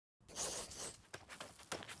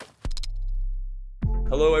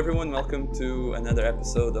Hello everyone, welcome to another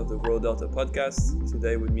episode of the World Delta podcast.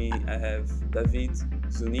 Today with me I have David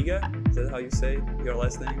Zúñiga. Is that how you say your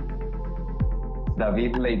last name?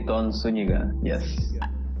 David Leytón Zúñiga, yes.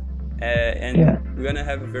 We're gonna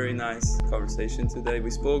have a very nice conversation today.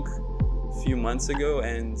 We spoke a few months ago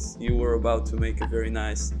and you were about to make a very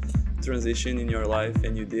nice transition in your life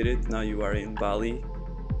and you did it. Now you are in Bali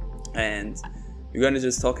and we're gonna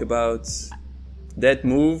just talk about that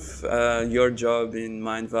move, your job in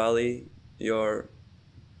Mind Valley, your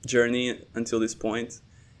journey until this point.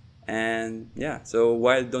 And yeah, so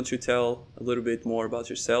why don't you tell a little bit more about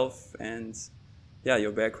yourself and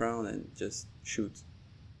your background and just shoot.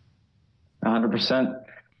 100%.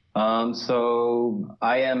 So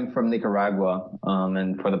I am from Nicaragua,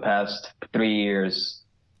 and for the past 3 years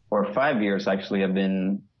or 5 years, actually, I've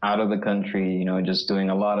been out of the country, just doing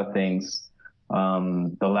a lot of things.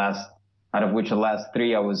 Out of which the last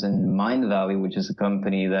 3 I was in Mind Valley, which is a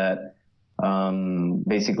company that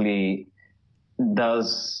basically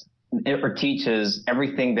does or teaches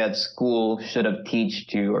everything that school should have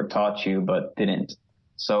taught you, but didn't.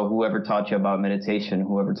 So whoever taught you about meditation,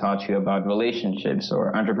 whoever taught you about relationships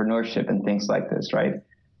or entrepreneurship and things like this, right?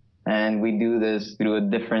 And we do this through a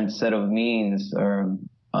different set of means or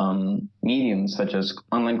mediums, such as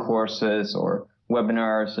online courses or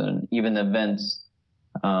webinars and even events.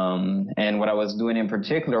 And what I was doing in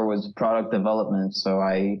particular was product development. So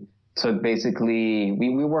I took basically, we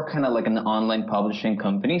work kind of like an online publishing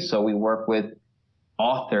company. So we work with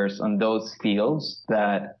authors on those fields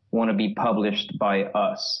that want to be published by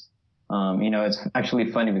us. It's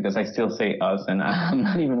actually funny because I still say us and I'm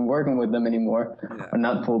not even working with them anymore, or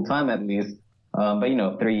not full time at least. But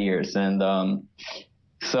 3 years. And,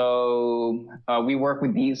 we work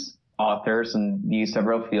with these authors and these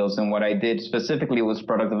several fields. And what I did specifically was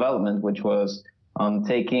product development, which was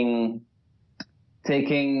taking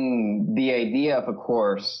the idea of a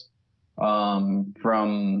course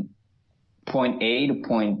from point A to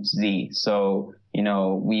point Z. So,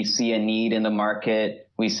 we see a need in the market.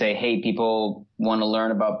 We say, hey, people want to learn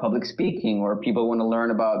about public speaking or people want to learn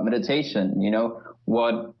about meditation.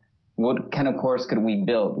 What kind of course could we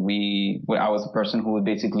build? I was a person who would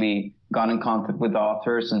basically got in contact with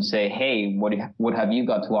authors and say, hey, what have you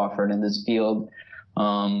got to offer in this field?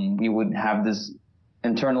 We would have this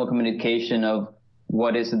internal communication of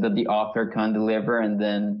what is it that the author can deliver. And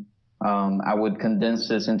then I would condense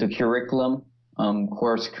this into curriculum,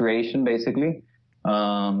 course creation, basically.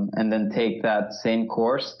 And then take that same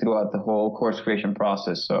course throughout the whole course creation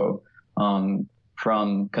process. So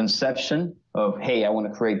from conception of, hey, I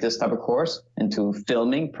want to create this type of course, into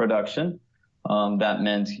filming, production. That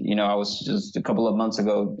meant, I was just a couple of months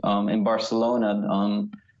ago in Barcelona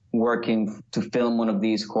working to film one of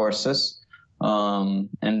these courses.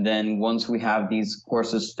 And then once we have these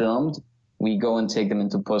courses filmed, we go and take them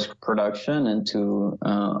into post-production and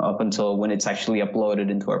up until when it's actually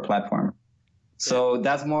uploaded into our platform. So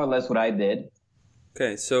that's more or less what I did.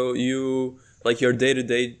 Okay, so you, your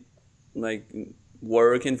day-to-day,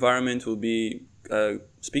 work environment will be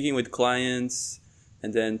speaking with clients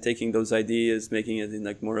and then taking those ideas, making it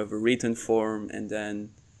in more of a written form, and then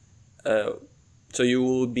so you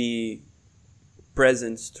will be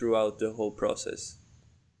present throughout the whole process.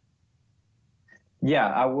 Yeah,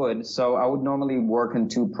 I would. So I would normally work in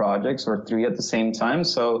 2 projects or 3 at the same time.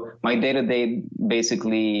 So my day-to-day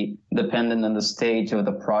basically depended on the stage of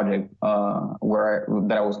the project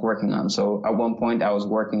that I was working on. So at one point I was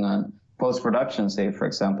working on post-production, say, for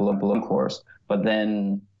example, a balloon course. But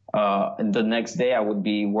then the next day I would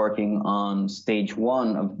be working on stage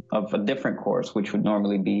 1 of a different course, which would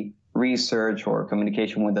normally be research or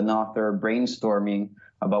communication with an author, brainstorming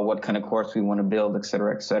about what kind of course we want to build, et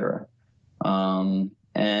cetera, et cetera.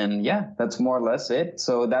 And yeah, that's more or less it.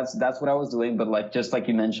 So that's what I was doing. But just like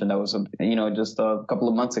you mentioned, I was, just a couple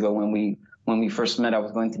of months ago when we first met, I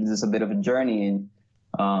was going through this a bit of a journey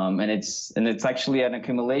and it's actually an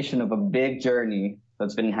accumulation of a big journey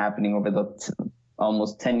that's been happening over the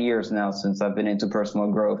almost 10 years now since I've been into personal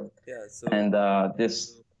growth. Yeah. So, and go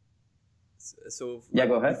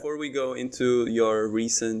ahead. Before we go into your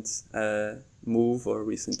recent move or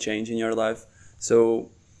recent change in your life,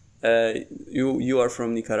 so you are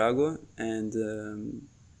from Nicaragua, and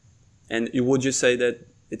would you say that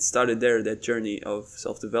it started there, that journey of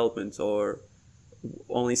self-development, or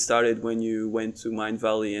only started when you went to Mind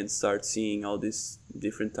Valley and start seeing all this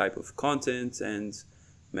different type of content and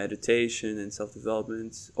meditation and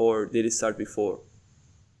self-development, or did it start before?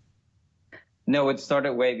 No, it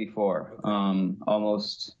started way before.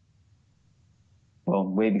 Okay.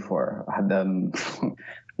 Way before. I had them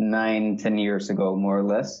 9-10 years ago, more or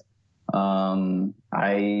less.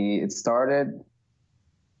 It started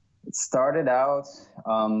out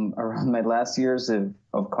around my last years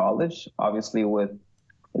of college, obviously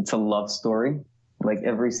it's a love story, like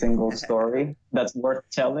every single story that's worth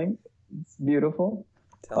telling. It's beautiful.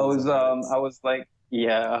 Tell us about it. I was like,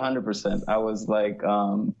 yeah, 100%. I was like,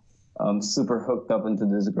 super hooked up into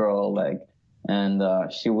this girl, like, and,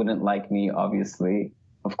 she wouldn't like me, obviously,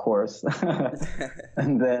 of course.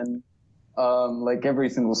 And then, like every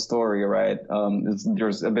single story, right?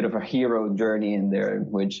 There's a bit of a hero journey in there,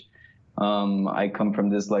 which, I come from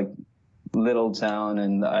this like little town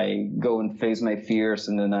and I go and face my fears.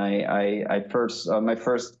 And then I first, my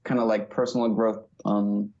first kind of like personal growth,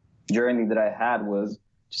 journey that I had was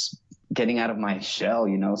just getting out of my shell,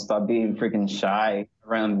 stop being freaking shy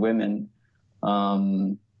around women.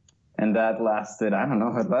 And that lasted, I don't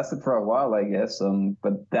know, it lasted for a while, I guess.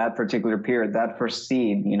 But that particular period, that first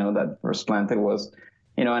seed, that first planted was,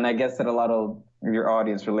 and I guess that a lot of your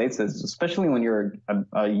audience relates to this, especially when you're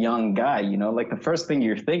a young guy, like the first thing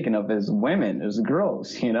you're thinking of is women, is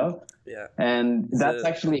girls. Yeah. And It's that's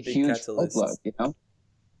actually a big huge catalyst. outlet.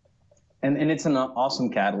 And it's an awesome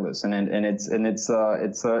catalyst, it's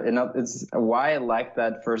why I like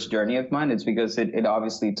that first journey of mine. It's because it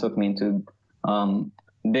obviously took me into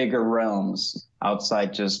bigger realms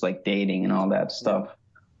outside just like dating and all that stuff.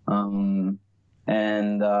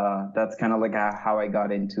 And that's kind of like how I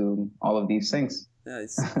got into all of these things. Yeah,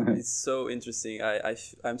 it's so interesting.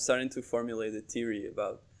 I'm starting to formulate a theory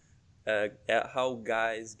about how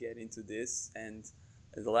guys get into this. And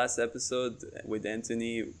in the last episode with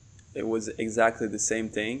Anthony, it was exactly the same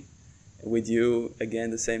thing. With you, again,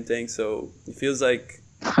 the same thing. So it feels like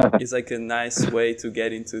it's like a nice way to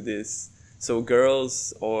get into this. So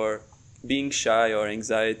girls or being shy or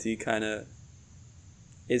anxiety kind of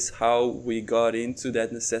is how we got into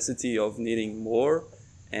that necessity of needing more.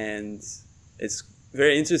 And it's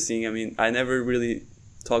very interesting. I mean, I never really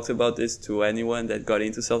talked about this to anyone that got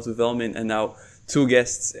into self-development, and now two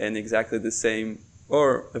guests and exactly the same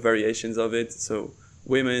or variations of it. So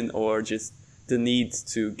women or just the need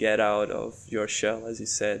to get out of your shell, as you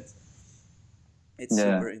said. It's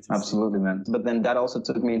super interesting. Absolutely, man. But then that also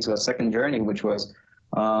took me into a second journey, which was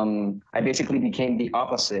I basically became the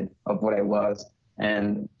opposite of what I was.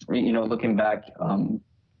 And, looking back,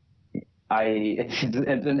 I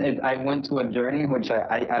went to a journey which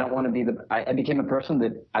I don't want to be I became a person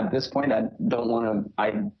that at this point I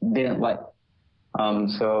didn't like.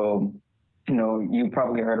 So, you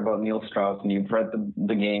probably heard about Neil Strauss and you've read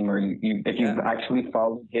the game, or if you've actually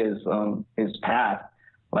followed his path,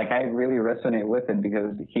 like I really resonate with it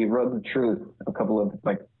because he wrote the truth a couple of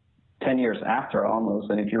 10 years after almost.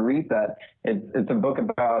 And if you read that, it's a book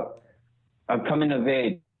about coming of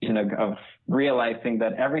age, of realizing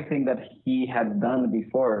that everything that he had done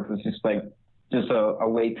before was just a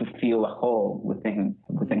way to feel a whole within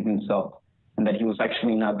himself, and that he was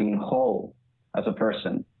actually not being whole as a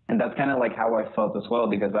person. And that's kind of like how I felt as well,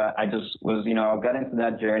 because I just was, I got into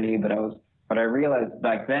that journey, but what I realized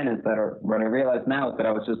back then is that, or what I realize now is that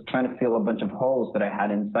I was just trying to fill a bunch of holes that I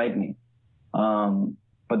had inside me.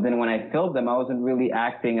 But then when I filled them, I wasn't really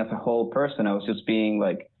acting as a whole person. I was just being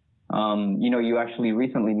you actually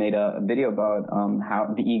recently made a video about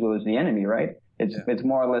how the ego is the enemy, right? It's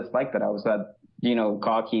more or less like that. I was that,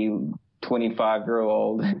 cocky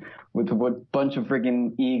 25-year-old with a bunch of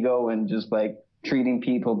freaking ego and just treating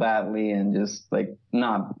people badly and just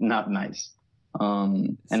not nice.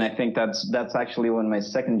 And I think that's actually when my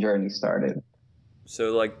second journey started.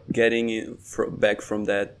 So getting back from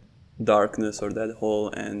that darkness or that hole.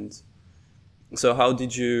 And so how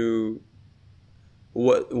did you,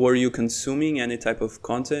 what were you consuming, any type of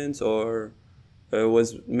content, or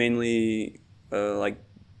was mainly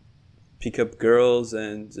pick up girls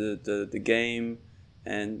and the game,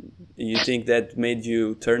 and you think that made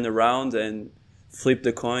you turn around and flip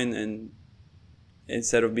the coin, and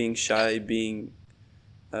instead of being shy, being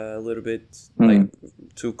a little bit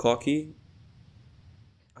too cocky?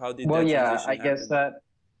 How did that transition happen?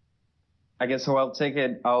 I guess so.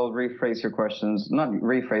 I'll rephrase your questions, not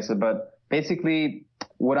rephrase it, but basically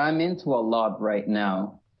what I'm into a lot right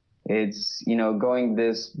now, it's, going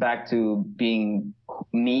back to being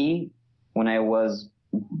me when I was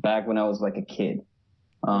like a kid.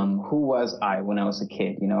 Who was I when I was a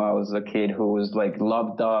kid? I was a kid who was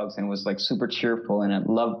loved dogs and was super cheerful and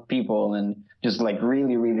loved people and just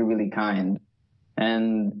really, really, really kind.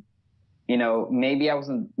 And, maybe I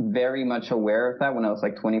wasn't very much aware of that when I was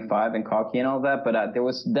 25 and cocky and all that, but there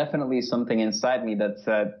was definitely something inside me that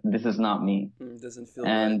said, this is not me. Doesn't feel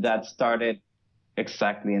and right. That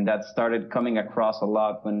started coming across a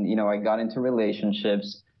lot when, I got into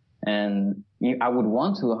relationships. And I would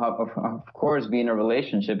want to have, of course, be in a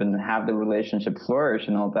relationship and have the relationship flourish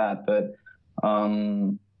and all that. But,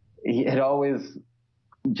 it always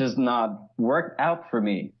just not worked out for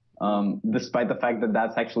me, despite the fact that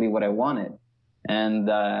that's actually what I wanted. And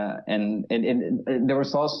there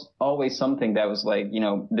was also always something that was like,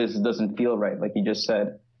 this doesn't feel right, like you just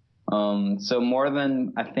said. So more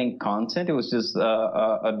than, I think, content, it was just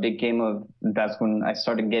a big game of, that's when I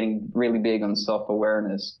started getting really big on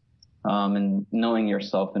self-awareness, and knowing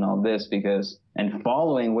yourself and all this, and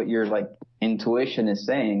following what your like intuition is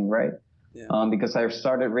saying, right? Yeah. Because I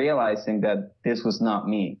started realizing that this was not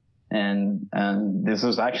me. And this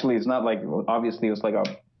was actually, it's not like, obviously it was like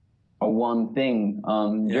a one thing,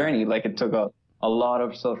 journey. Like it took a lot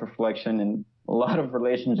of self-reflection and a lot of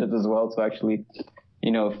relationships as well to actually,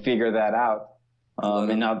 figure that out.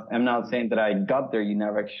 And I'm not saying that I got there. You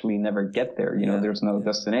never get there. There's no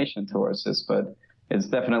destination towards this, but it's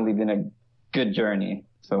definitely been a good journey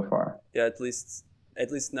so far. Yeah, at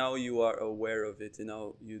least now you are aware of it.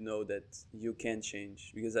 You know that you can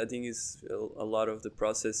change, because I think it's a lot of the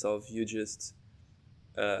process of you just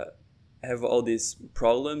have all these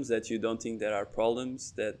problems that you don't think there are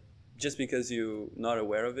problems, that just because you're not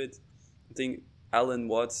aware of it. I think Alan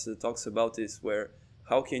Watts talks about this, where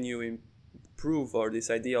how can you improve, or this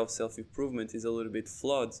idea of self-improvement is a little bit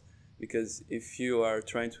flawed, because if you are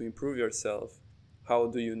trying to improve yourself, how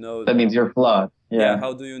do you know? That means you're flawed. Yeah.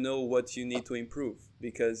 How do you know what you need to improve?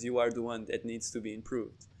 Because you are the one that needs to be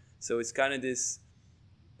improved. So it's kind of this,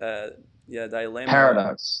 dilemma.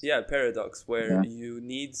 Paradox. Paradox, where you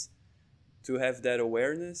need to have that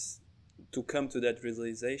awareness to come to that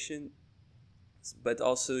realization, but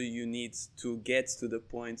also you need to get to the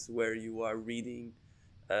point where you are reading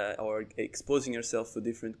or exposing yourself to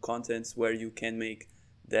different contents, where you can make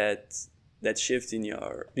that shift in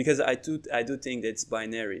your, because I do think that's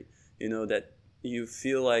binary, that you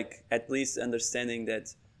feel like at least understanding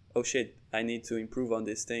that, oh shit, I need to improve on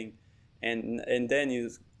this thing, and then you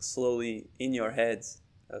slowly in your head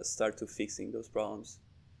start to fixing those problems.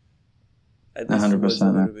 At least 100%, it was a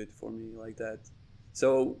little bit for me like that.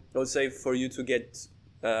 So I would say for you to get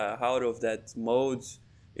out of that mode,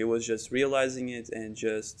 it was just realizing it and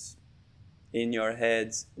just in your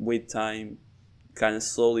head with time, kind of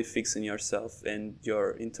slowly fixing yourself and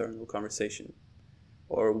your internal conversation.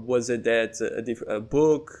 Or was it that a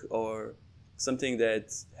book or something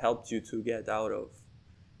that helped you to get out of,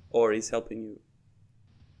 or is helping you?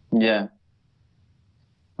 Yeah.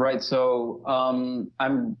 Right. So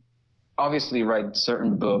I'm obviously write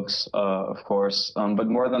certain books, of course, but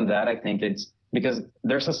more than that, I think it's because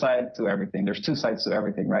there's a side to everything. There's two sides to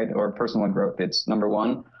everything, right? Or personal growth. It's number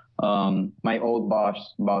one, my old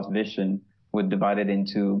boss vision would divide it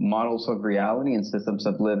into models of reality and systems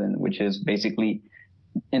of living, which is basically,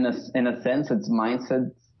 in a sense, it's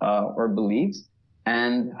mindsets or beliefs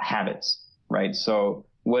and habits, right? So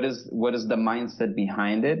what is the mindset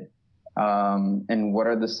behind it, and what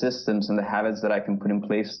are the systems and the habits that I can put in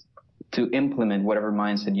place to implement whatever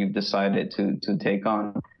mindset you've decided to take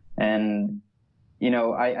on? And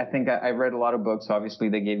I think I read a lot of books. Obviously,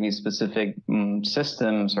 they gave me specific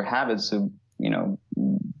systems or habits to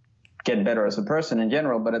get better as a person in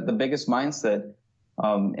general. But the biggest mindset,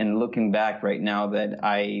 and looking back right now, that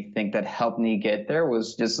I think that helped me get there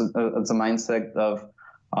was just it's a mindset of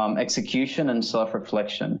execution and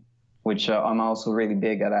self-reflection, which I'm also really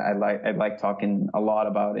big at. I like talking a lot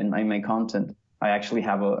about in my content. I actually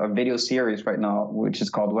have a video series right now, which is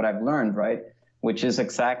called What I've Learned, right? Which is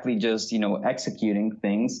exactly just, executing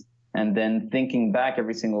things and then thinking back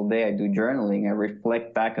every single day. I do journaling. I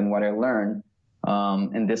reflect back on what I learned.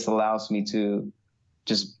 And this allows me to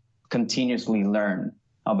just continuously learn.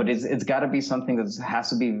 But it's got to be something that has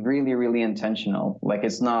to be really, really intentional. Like,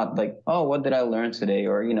 it's not like, oh, what did I learn today?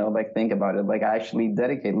 Or, think about it. Like, I actually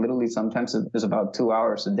dedicate, literally, sometimes it's about 2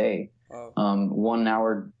 hours a day. Wow. 1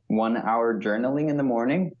 hour journaling in the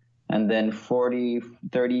morning, and then 40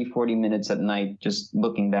 minutes at night, just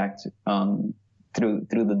looking back through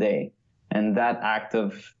the day. And that act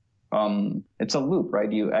of, it's a loop,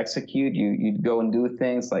 right? You execute, you go and do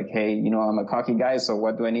things like, hey, I'm a cocky guy, so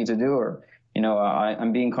what do I need to do? Or,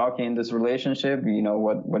 I'm being cocky in this relationship,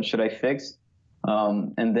 what should I fix?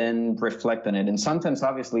 And then reflect on it. And sometimes,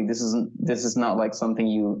 obviously, this is not like something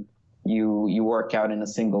you work out in a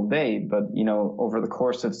single day, but, over the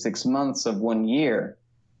course of 6 months of 1 year,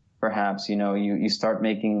 perhaps, you start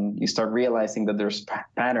realizing that there's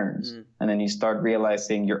patterns, and then you start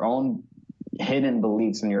realizing your own hidden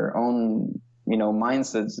beliefs and your own,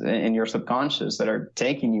 mindsets in your subconscious that are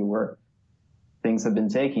taking you where things have been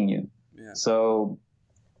taking you. Yeah. So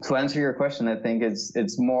to answer your question, I think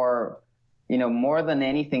it's more, more than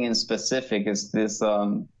anything in specific, it's this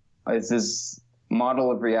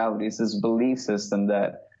model of reality, it's this belief system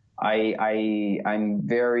that I'm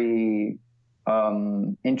very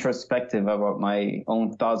introspective about my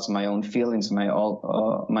own thoughts, my own feelings, my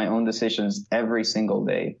own decisions every single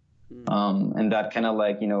day. And that kind of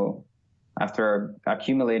like, after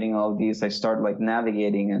accumulating all of these, I start like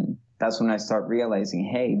navigating, and that's when I start realizing,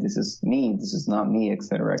 hey, this is me, this is not me, et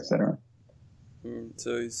cetera, et cetera.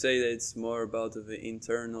 So you say that it's more about the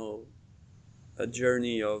internal a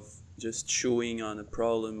journey of just chewing on a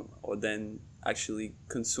problem, or then actually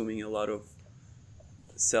consuming a lot of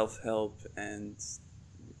self-help and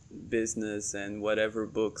business and whatever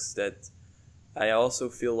books. That I also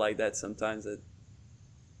feel like that sometimes, that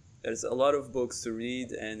there's a lot of books to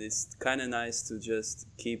read, and it's kind of nice to just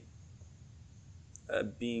keep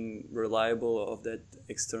being reliable of that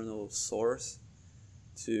external source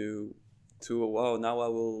to wow, now I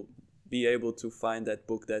will be able to find that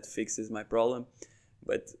book that fixes my problem.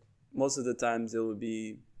 But most of the times it will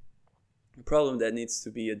be a problem that needs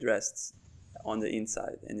to be addressed on the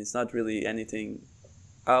inside, and it's not really anything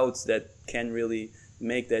out that can really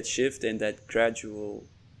make that shift and that gradual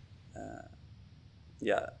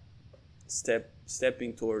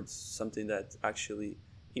stepping towards something that actually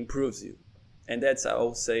improves you. And that's, I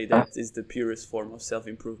will say, that is the purest form of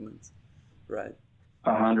self-improvement, right?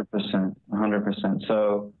 100%, 100%.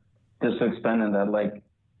 So just to expand on that, like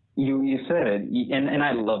you said it, and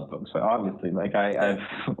I love books, obviously. Like I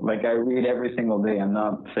read every single day. I'm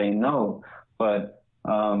not saying no, but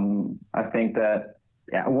I think that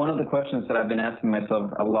one of the questions that I've been asking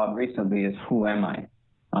myself a lot recently is, who am I?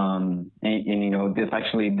 And this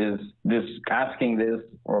asking this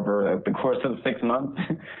over the course of 6 months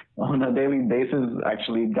on a daily basis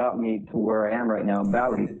actually got me to where I am right now in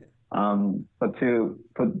Bali. But to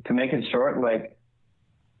make it short, like,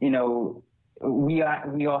 we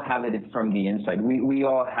all have it from the inside. We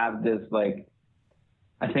all have this, like,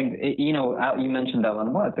 I think, you mentioned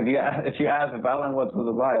Alan Watts. If you ask if Alan Watts was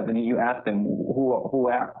alive and you asked him, who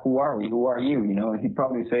are we? Who are you? He'd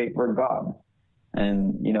probably say, we're God. And,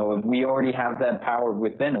 if we already have that power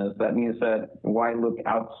within us, that means that why look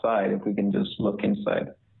outside if we can just look inside?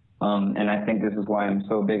 And I think this is why I'm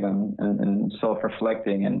so big on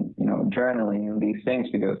self-reflecting and, journaling and these things,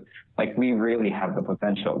 because like we really have the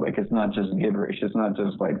potential. Like it's not just gibberish. It's not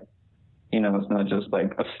just like, it's not just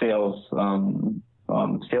like a sales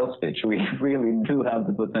pitch. We really do have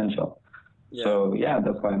the potential. Yeah. So yeah,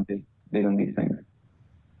 that's why I'm big on these things.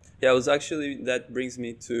 Yeah, that brings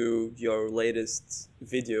me to your latest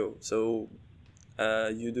video. So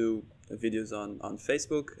you do videos on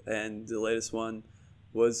Facebook, and the latest one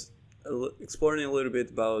was exploring a little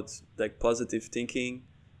bit about like positive thinking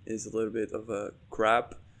is a little bit of a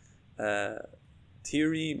crap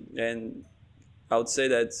theory, and I would say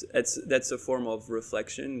that that's a form of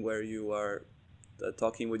reflection where you are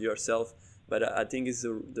talking with yourself, but I think it's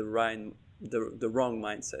the wrong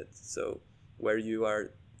mindset. So where you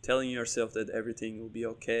are telling yourself that everything will be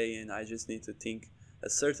okay, and I just need to think a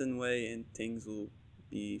certain way and things will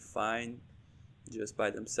be fine just by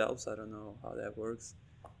themselves. I don't know how that works.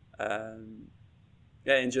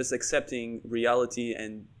 And just accepting reality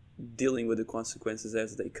and dealing with the consequences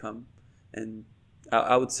as they come. And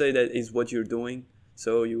I would say that is what you're doing.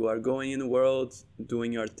 So you are going in the world,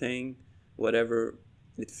 doing your thing, whatever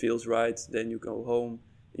it feels right. Then you go home,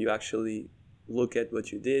 you actually look at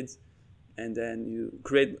what you did, and then you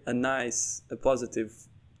create a positive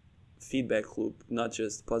feedback loop, not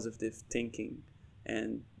just positive thinking.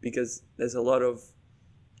 And because there's a lot of,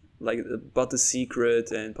 like, about The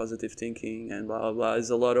Secret and positive thinking and blah blah blah, is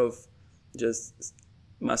a lot of just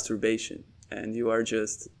masturbation, and you are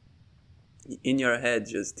just in your head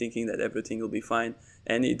just thinking that everything will be fine,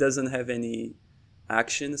 and it doesn't have any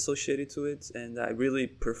action associated to it. And I really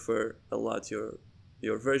prefer a lot your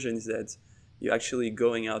version is that you're actually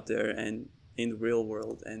going out there and in the real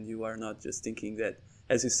world, and you are not just thinking that,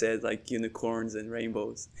 as you said, like unicorns and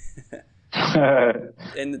rainbows.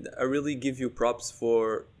 And I really give you props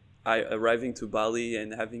for arriving to Bali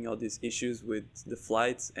and having all these issues with the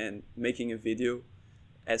flights and making a video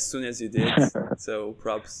as soon as you did. So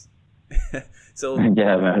props. So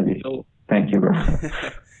yeah, man. Thank you, bro.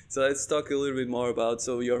 So let's talk a little bit more about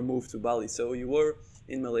your move to Bali. So you were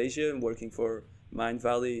in Malaysia working for Mind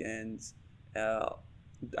Valley, and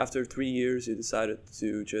after 3 years you decided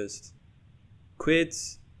to just quit.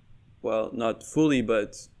 Well, not fully,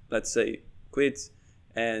 but let's say quit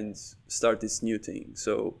and start this new thing.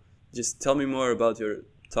 So just tell me more about your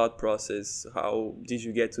thought process. How did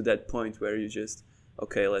you get to that point where you just,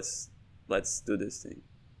 okay, let's do this thing?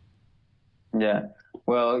 Yeah.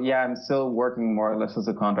 Well, yeah, I'm still working more or less as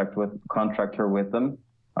a contractor with them.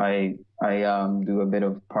 I do a bit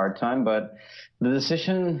of part-time, but the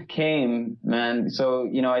decision came, man. So,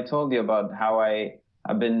 I told you about how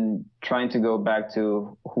I've been trying to go back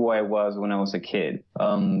to who I was when I was a kid.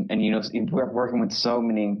 And, we're working with so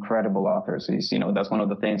many incredible authors. That's one of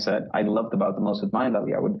the things that I loved about the most with Mind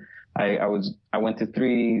Valley. I went to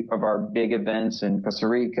 3 of our big events in Costa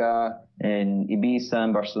Rica, in Ibiza,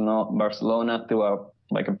 and Barcelona throughout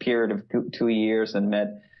like a period of 2 years, and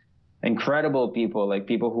met incredible people, like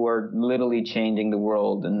people who are literally changing the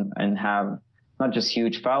world and have not just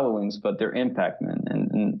huge followings, but their impact,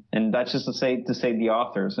 man. And that's just to say the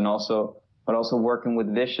authors, but also working with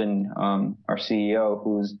Vishen, our CEO,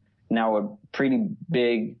 who's now a pretty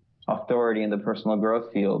big authority in the personal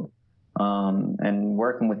growth field. And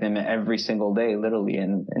working with him every single day, literally,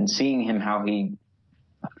 and seeing him, how he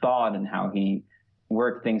thought and how he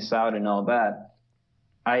worked things out and all that.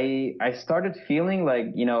 I started feeling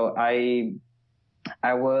like,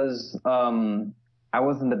 I was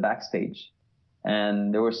in the backstage,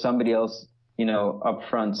 and there was somebody else, up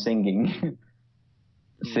front singing,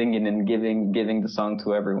 singing and giving the song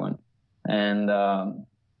to everyone. And,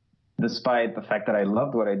 despite the fact that I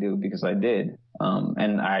loved what I do, because I did,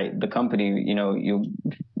 and the company,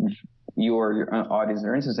 your audience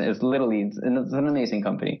or instance, it's an amazing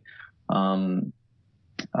company.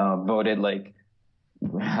 Voted like,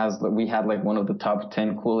 we had like one of the top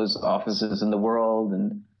 10 coolest offices in the world,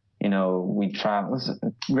 and we travel,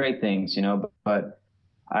 great things, but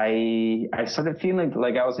I started feeling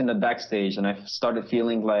like I was in the backstage, and I started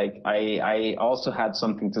feeling like I also had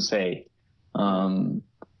something to say, and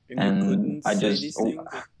I just,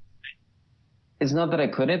 it's not that I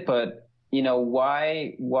couldn't, but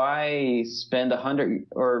why spend 100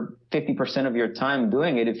 or 50% of your time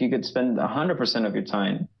doing it if you could spend 100% of your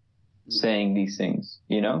time saying these things,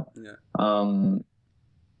 Yeah.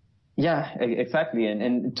 Yeah, exactly.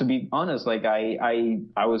 And to be honest, like I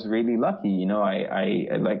was really lucky, I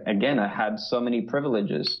like, again, I had so many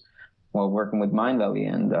privileges while working with Mind Valley,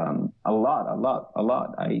 and a lot.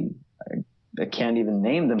 I can't even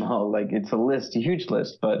name them all. Like, it's a huge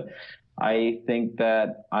list, but I think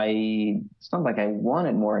that it's not like I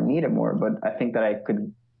wanted more and needed more, but I think that I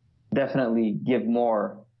could definitely give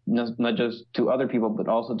more, not just to other people, but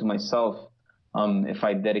also to myself, if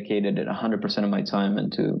I dedicated it 100% of my time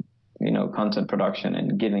into, content production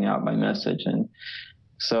and giving out my message. And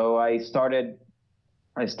so I started,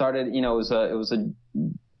 it was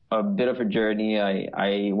a bit of a journey.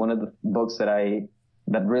 One of the books that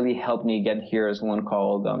really helped me get here is one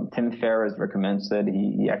called, Tim Ferriss recommends it.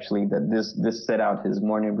 He actually, this set out his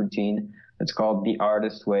morning routine. It's called The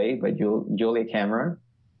Artist Way by Julia Cameron.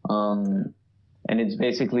 And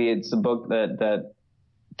it's a book that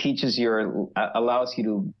allows you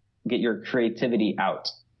to get your creativity out,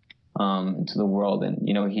 into the world. And,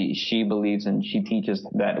 she believes, and she teaches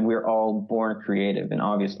that we're all born creative, and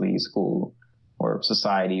obviously school or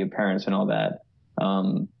society, your parents and all that,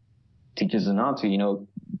 teaches us not to.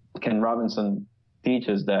 Ken Robinson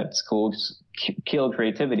teaches that schools kill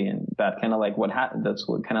creativity, and that kind of like that's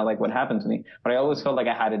what kind of like what happened to me. But I always felt like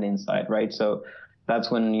I had it inside, right? So that's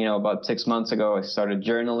when, about 6 months ago, I started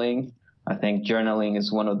journaling. I think journaling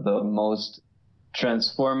is one of the most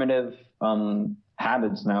transformative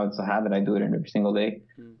habits. Now it's a habit. I do it every single day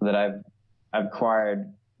that I've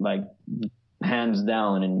acquired, like, hands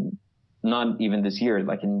down, and not even this year,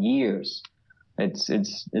 like in years. It's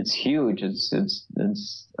huge. It's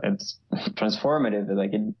transformative.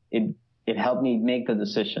 Like it helped me make the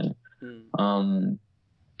decision.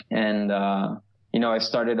 I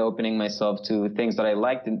started opening myself to things that I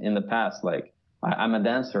liked in the past. Like I'm a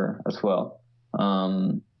dancer as well.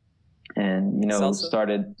 Salsa?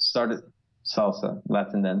 started salsa,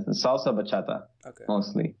 Latin dance, salsa, bachata, Okay.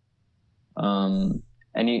 mostly. And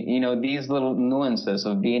these little nuances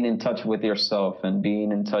of being in touch with yourself and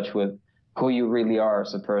being in touch with who you really are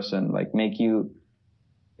as a person, like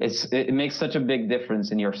it makes such a big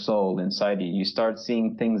difference in your soul inside you. You start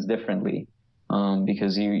seeing things differently,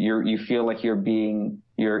 because you feel like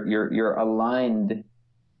you're aligned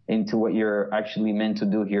into what you're actually meant to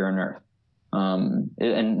do here on earth. And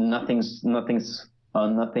nothing is,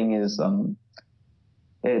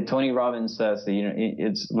 Tony Robbins says that,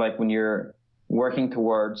 it's like when you're working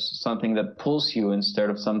towards something that pulls you instead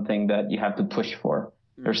of something that you have to push for.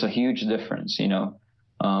 There's a huge difference,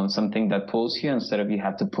 something that pulls you instead of you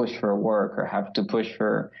have to push for work or have to push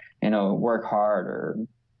for, work hard or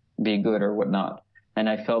be good or whatnot. And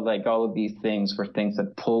I felt like all of these things were things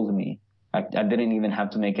that pulled me. I didn't even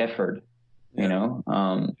have to make effort,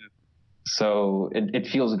 So it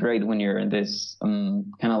feels great when you're in this kind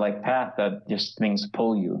of like path that just things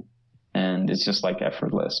pull you, and it's just like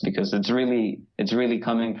effortless because it's really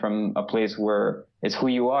coming from a place where it's who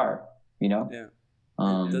you are, you know. Yeah.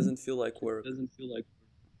 It doesn't feel like work.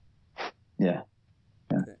 Yeah.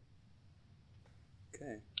 Okay.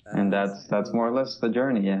 Okay. And that's more or less the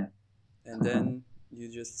journey. Yeah. And then you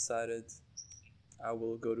just decided, I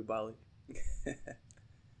will go to Bali.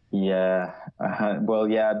 Yeah. Well,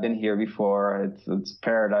 yeah, I've been here before. It's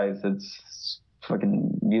paradise. It's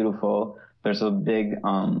fucking beautiful. There's a big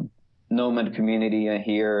nomad community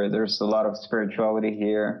here. There's a lot of spirituality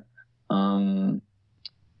here.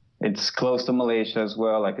 It's close to Malaysia as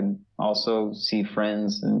well. I can also see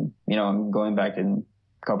friends, and I'm going back in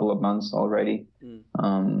a couple of months already.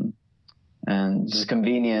 And just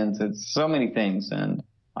convenience. It's so many things, and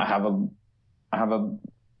I have a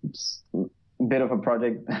bit of a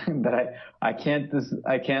project that I can't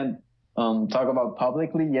talk about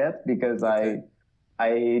publicly yet because Okay.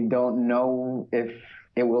 I don't know if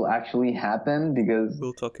it will actually happen because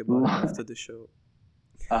We'll talk about it after the show.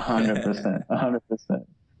 100%, 100%.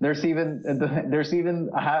 There's even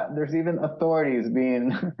authorities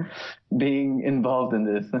being involved in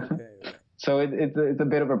this. Okay. So it's a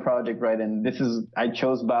bit of a project, right? And I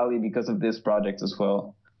chose Bali because of this project as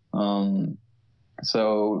well.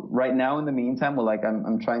 So right now, in the meantime,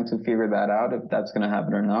 I'm trying to figure that out if that's going to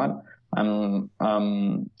happen or not.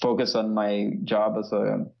 I'm focused on my job as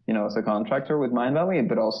a contractor with Mind Valley,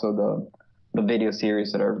 but also the video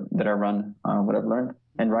series that I run, what I've learned,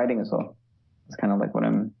 and writing as well. It's kind of like what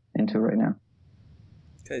I'm into right now.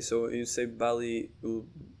 Okay, so you say Bali will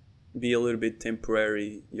be a little bit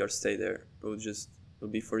temporary, your stay there. Will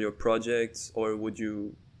be for your projects, or would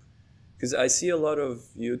you? Because I see a lot of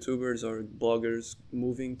YouTubers or bloggers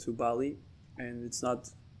moving to Bali, and it's not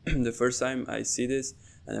the first time I see this,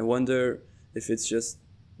 and I wonder if it's just.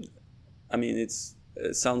 I mean, it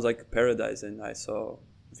sounds like paradise, and I saw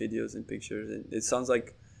videos and pictures, and it sounds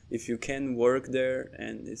like if you can work there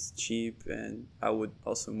and it's cheap, and I would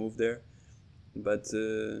also move there. But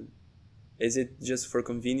is it just for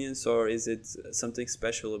convenience, or is it something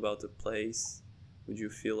special about the place? Would you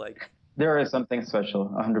feel like? There is something special,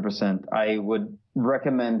 100%. I would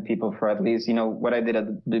recommend people for at least, what I did at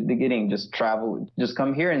the beginning, just travel, just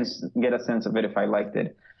come here and get a sense of it if I liked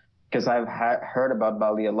it. Because I've heard about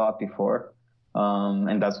Bali a lot before.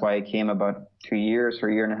 And that's why I came about 2 years or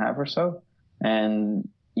a year and a half or so. And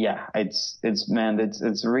yeah, it's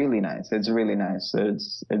really nice. It's really nice.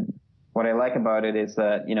 What I like about it is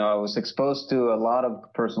that, I was exposed to a lot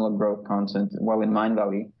of personal growth content while in Mind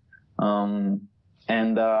Valley.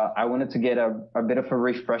 And I wanted to get a bit of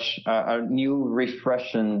a new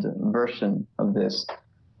refreshened version of this.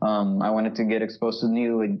 I wanted to get exposed to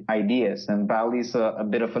new ideas, and Bali's a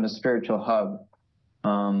bit of a spiritual hub.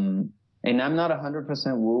 And I'm not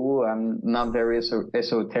 100% woo-woo. I'm not very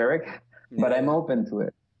esoteric, but I'm open to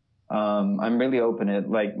it. I'm really open to it.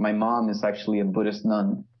 Like, my mom is actually a Buddhist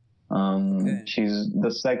nun. Okay. She's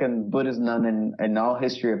the second Buddhist nun in all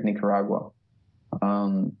history of Nicaragua.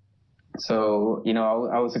 So,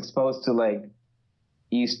 I was exposed to like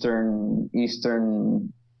Eastern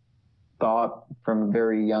thought from a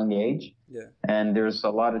very young age. Yeah. And there's a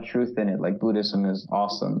lot of truth in it. Like, Buddhism is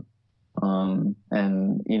awesome. And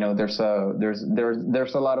there's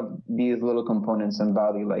a lot of these little components in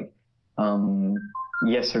Bali. Like,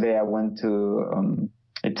 yesterday I went to,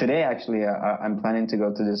 today actually, I'm planning to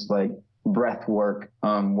go to this like breath work,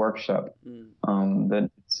 workshop. That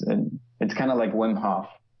it's kind of like Wim Hof,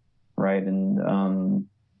 right? And,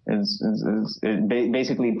 it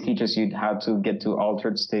basically teaches you how to get to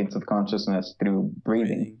altered states of consciousness through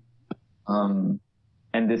breathing.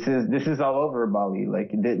 And this is all over Bali.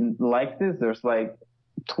 Like, there's like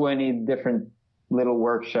 20 different little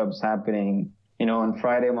workshops happening. On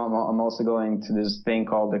Friday, I'm also going to this thing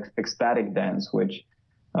called ecstatic dance, which,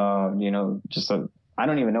 I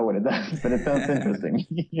don't even know what it does, but it sounds interesting.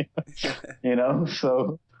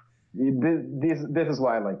 So this is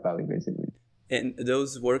why I like Bali, basically. And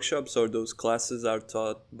those workshops or those classes are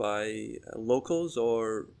taught by locals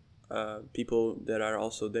or people that are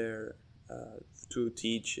also there to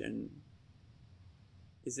teach, and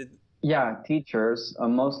is it? Yeah, teachers,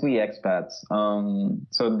 mostly expats.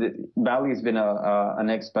 So Bali's been an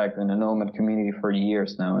expat and a nomad community for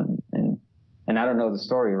years now, and I don't know the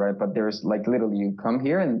story, right? But there's like literally you come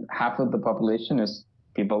here and half of the population is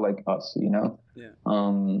people like us, Yeah.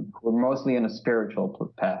 We're mostly in a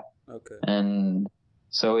spiritual path. Okay. And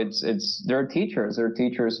so there are teachers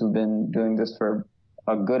who've been doing this for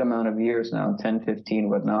a good amount of years now, 10, 15,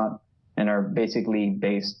 whatnot, and are basically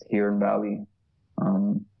based here in Bali.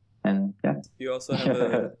 And yeah. You also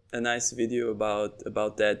have a nice video about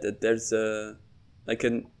that there's a like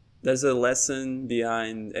an there's a lesson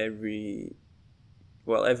behind every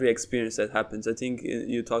experience that happens. I think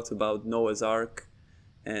you talked about Noah's Ark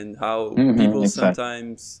and how people Exactly.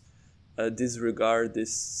 sometimes disregard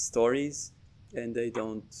these stories, and they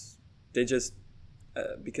just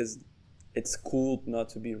because it's cool not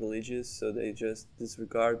to be religious, so they just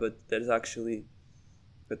disregard, but there's actually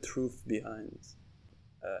a truth behind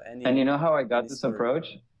And you know how I any got this story. approach?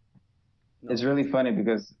 It's No. really funny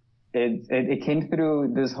because it came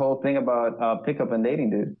through this whole thing about pickup and dating,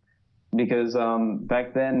 dude. Because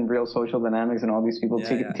back then, real social dynamics and all these people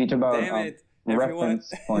Yeah, yeah. teach about Damn it. Everyone,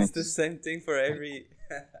 reference it's the points. same thing for every.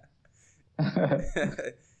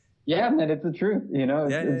 Yeah, man, it's the truth. You know,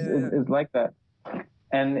 Yeah, yeah, yeah, yeah. it's like that.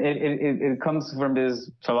 And it comes from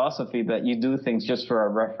this philosophy that you do things just for a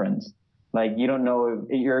reference. Like you don't know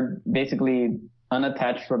if you're basically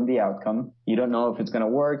unattached from the outcome. You don't know if it's going to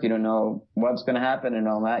work. You don't know what's going to happen and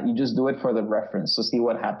all that. You just do it for the reference to see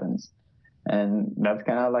what happens. And that's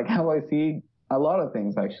kind of like how I see a lot of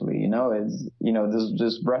things actually, is,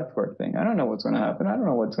 this breathwork thing. I don't know what's going to happen. I don't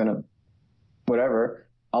know what's going to, whatever.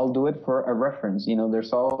 I'll do it for a reference.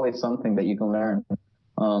 There's always something that you can learn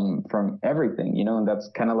from everything, and that's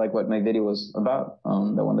kind of like what my video was about,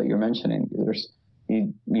 the one that you're mentioning.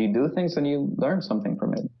 You do things and you learn something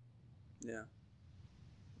from it. Yeah.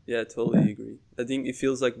 Yeah, Yeah. totally agree. I think it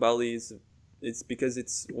feels like Bali is, it's because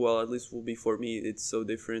it's, well, at least will be for me, it's so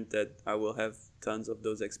different that I will have tons of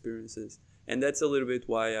those experiences. And that's a little bit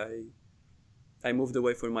why I moved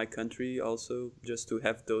away from my country also, just to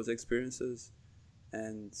have those experiences.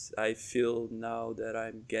 And I feel now that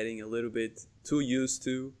I'm getting a little bit too used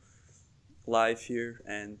to life here,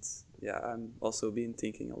 and yeah, I'm also been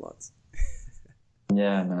thinking a lot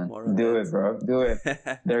Yeah, man. more on Do that. it, bro. Do it.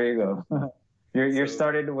 There you go. You're So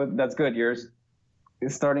started with, that's good. You're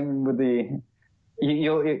starting with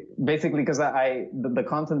basically, because the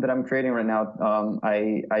content that I'm creating right now,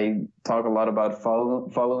 I talk a lot about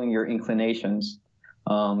following your inclinations,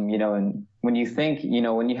 and when you think,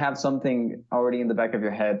 when you have something already in the back of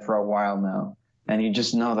your head for a while now, and yeah, you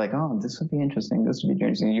just know like, oh, this would be interesting, this would be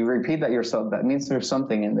interesting. You repeat that yourself. That means there's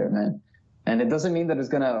something in there, man. And it doesn't mean that it's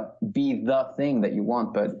gonna be the thing that you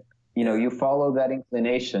want, but yeah, you follow that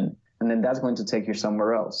inclination, and then that's going to take you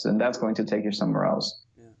somewhere else, and that's going to take you somewhere else.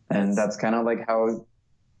 yeah, and And it's that's kind of like how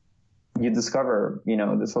you discover,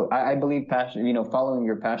 this whole, I believe passion, following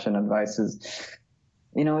your passion advice is,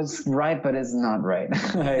 it's right, but it's not right.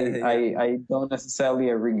 yeah, I don't necessarily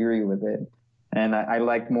agree with it. And I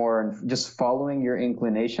like more just following your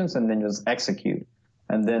inclinations and then just execute.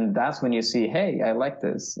 And yeah, then that's when you see, hey, I like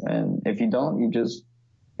this. And if you don't, you just,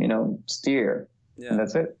 steer. And yeah.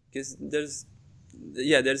 that's it. Because there's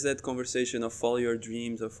that conversation of follow your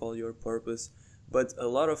dreams or follow your purpose, but a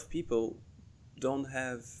lot of people don't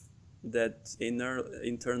have that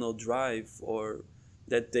internal drive, or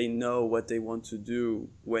that they know what they want to do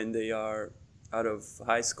when they are out of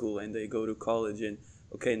high school and they go to college and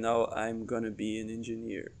okay, now I'm gonna be an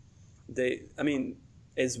engineer. I mean,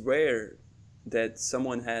 it's rare that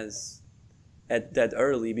someone has at that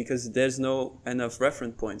early, because there's no enough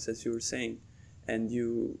reference points, as you were saying, and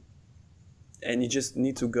you just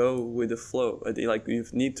need to go with the flow. Like you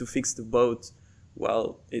need to fix the boat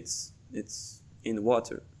while it's in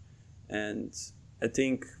water. And I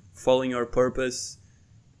think following your purpose,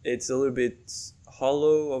 it's a little bit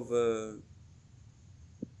hollow of a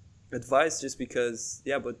advice, just because,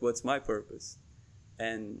 yeah, but what's my purpose?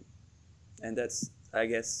 And that's, I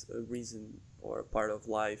guess, a reason or a part of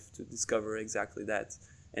life to discover exactly that,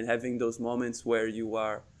 and having those moments where you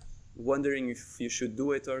are wondering if you should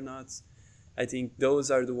do it or not. I think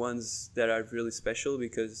those are the ones that are really special,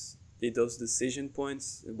 because those decision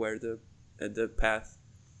points where the path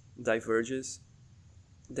diverges,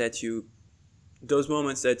 that you those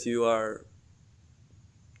moments that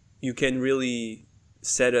you can really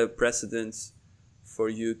set a precedence for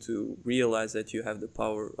you to realize that you have the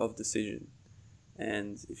power of decision.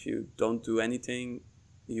 And if you don't do anything,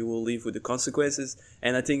 you will live with the consequences.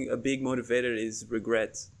 And I think a big motivator is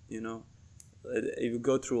regret. You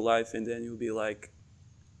go through life and then you'll be like,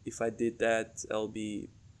 if I did that, I'll be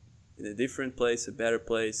in a different place, a better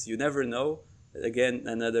place. You never know. Again,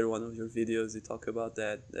 another one of your videos, you talk about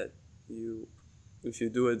that you if you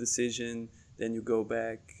do a decision, then you go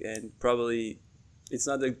back, and probably it's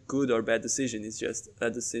not a good or bad decision, it's just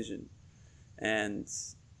a decision. And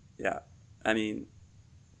yeah, I mean,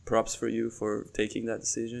 props for you for taking that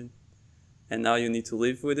decision. And now you need to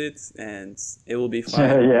live with it, and it will be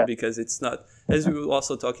fine, Yeah. because it's not, as we were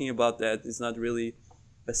also talking about, that it's not really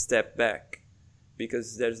a step back.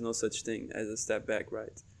 because there's no such thing as a step back,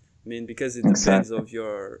 right? I mean, because it Exactly. depends of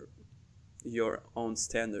your own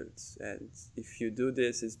standards, and if you do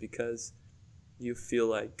this, it's because you feel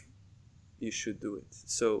like you should do it.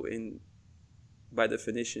 So in by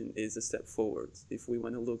definition is a step forward if we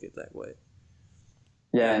want to look at that way.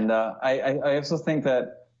 Yeah, And and I also think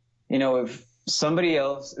that, you know, if somebody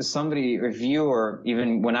else, if you, or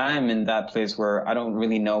even when I'm in that place where I don't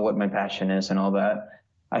really know what my passion is and all that,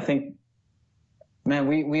 I think, man,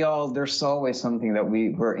 we all, there's always something that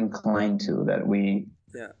we're inclined to, that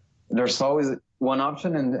yeah, there's always one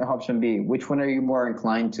option and option B. Which one are you more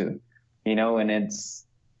inclined to? You know, and it's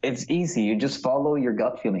easy. You just follow your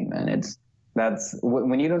gut feeling, man. That's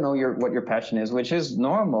when you don't know what your passion is, which is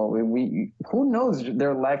normal. Who knows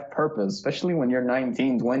their life purpose, especially when you're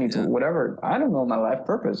 19, 20, to yeah, whatever. I don't know my life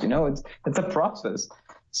purpose. You know, it's a process.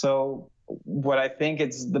 So what I think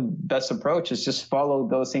it's the best approach is just follow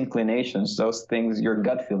those inclinations, those things, your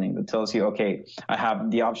gut feeling that tells you, okay, I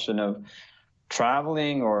have the option of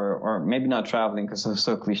traveling, or maybe not traveling because it's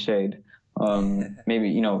so cliched. Maybe,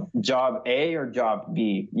 you know, job A or job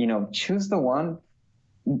B, you know, choose the one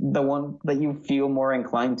that you feel more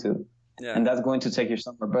inclined to, yeah, and that's going to take you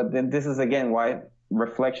somewhere. But then this is again why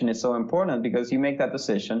reflection is so important, because you make that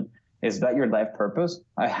decision. Is that your life purpose?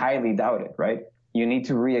 I highly doubt it, right? You need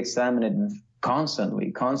to re-examine it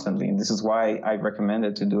constantly. And this is why I recommend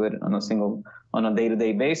it to do it on a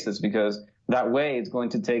day-to-day basis, because that way it's going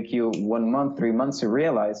to take you 1 month, 3 months to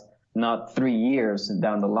realize, not 3 years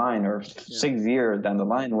down the line or 6 years down the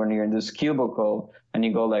line when you're in this cubicle and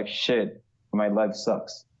you go like, shit, my life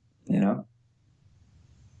sucks, you know?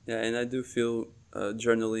 yeah. And I do feel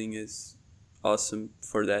journaling is awesome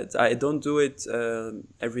for that. I don't do it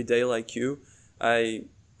every day like you. I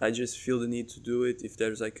just feel the need to do it if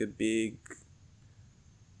there's like a big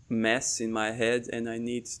mess in my head and I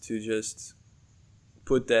need to just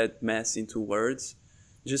put that mess into words,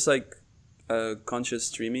 just like conscious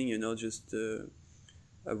streaming, you know, just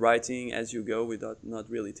writing as you go without not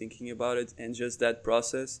really thinking about it, and just that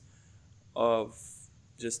process of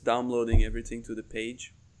just downloading everything to the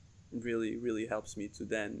page really helps me to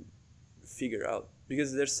then figure out,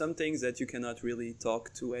 because there's some things that you cannot really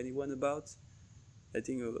talk to anyone about. I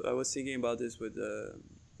think I was thinking about this with a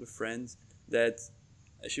friend, that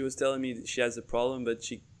she was telling me she has a problem, but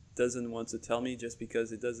she doesn't want to tell me just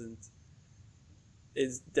because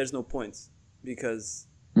there's no point, because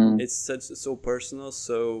it's so personal,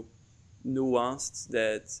 so nuanced,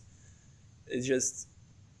 that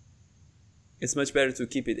it's much better to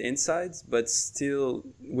keep it inside, but still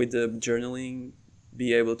with the journaling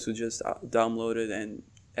be able to just download it and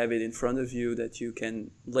have it in front of you, that you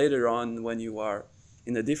can later on, when you are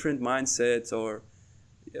in a different mindset, or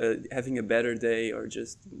having a better day, or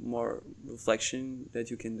just more reflection that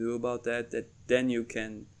you can do about that then you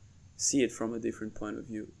can see it from a different point of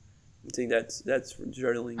view. I think that's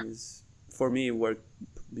journaling is, for me, worked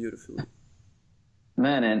beautifully.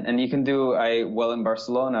 Man, and you can do, in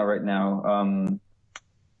Barcelona right now,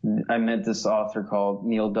 I met this author called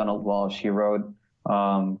Neil Donald Walsh. He wrote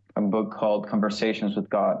a book called Conversations with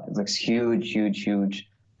God. It's like huge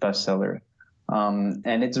bestseller.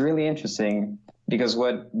 And it's really interesting because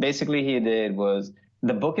what basically he did was,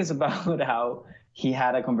 the book is about how he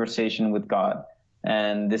had a conversation with God.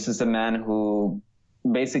 And this is a man who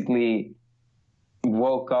basically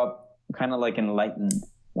woke up kind of like enlightened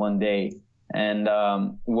one day. And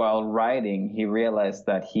while writing, he realized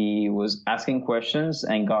that he was asking questions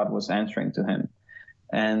and God was answering to him.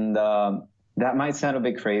 And that might sound a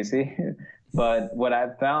bit crazy, but what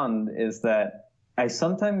I've found is that I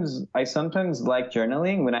sometimes like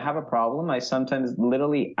journaling. When I have a problem, I sometimes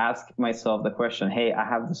literally ask myself the question, hey, I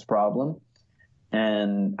have this problem,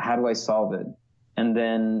 and how do I solve it? And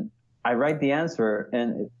then I write the answer,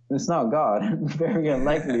 and it's not God, very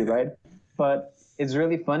unlikely, right? But it's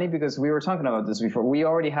really funny because we were talking about this before. We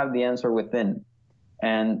already have the answer within,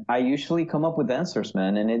 and I usually come up with answers,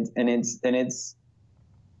 man. And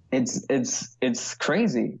it's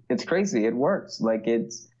crazy. It's crazy. It works. Like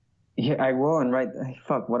I go and write,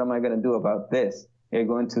 fuck, what am I going to do about this? You're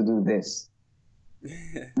going to do this.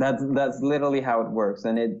 That's literally how it works.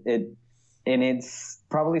 And it's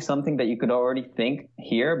probably something that you could already think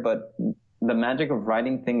here, but the magic of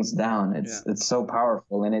writing things down, it's so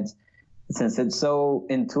powerful. And since it's so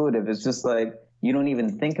intuitive, it's just like, you don't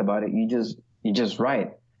even think about it. You just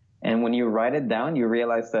write. And when you write it down, you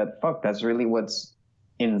realize that, fuck, that's really what's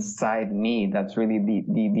inside me. That's really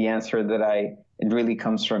the answer that it really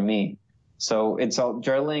comes from me. So it's all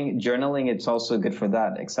journaling. It's also good for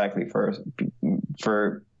that. Exactly.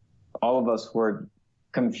 For all of us who are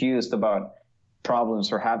confused about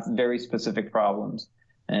problems or have very specific problems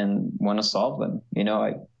and want to solve them. You know,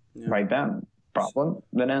 I write down problem,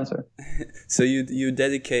 then answer. So you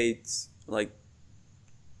dedicate, like,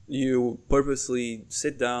 you purposely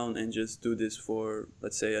sit down and just do this for,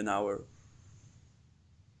 let's say, an hour.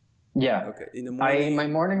 Yeah. Okay. In the morning. My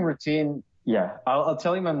morning routine. Yeah, I'll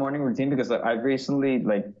tell you my morning routine because I've recently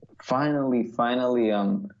like finally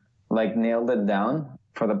like nailed it down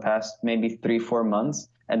for the past maybe 3-4 months,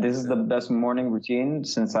 and this is the best morning routine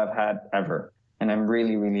since I've had ever, and I'm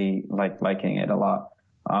really liking it a lot.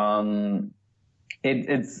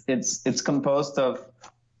 It's composed of,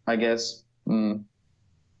 I guess,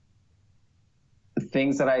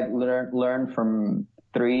 things that I learned from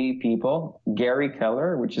 3 people: Gary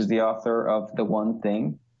Keller, which is the author of The One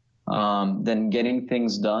Thing, then Getting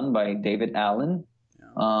Things Done by David Allen.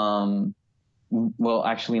 Well,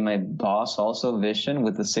 actually, my boss also, Vision,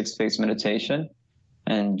 with the 6-phase meditation,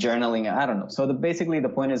 and journaling. I don't know. So basically the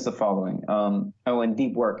point is the following. And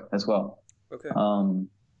deep work as well. Okay.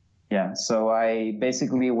 Yeah. So I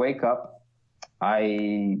basically wake up.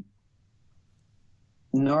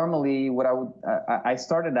 Normally I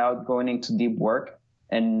started out going into deep work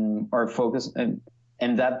or focus,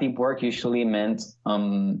 and that deep work usually meant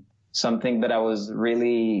something that I was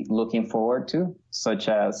really looking forward to, such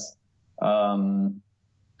as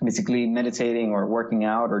basically meditating or working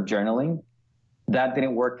out or journaling. That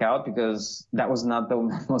didn't work out because that was not the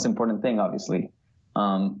most important thing, obviously.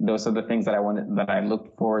 Those are the things that I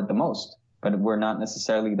looked for the most, but were not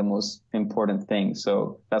necessarily the most important thing.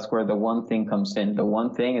 So that's where the one thing comes in. The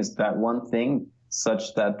one thing is that one thing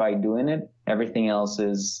such that by doing it, everything else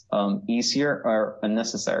is easier or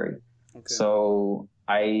unnecessary. Okay. So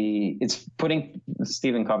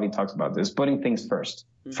Stephen Covey talks about this, putting things first.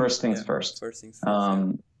 Mm-hmm. First things first. First things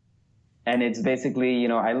first. And it's basically, you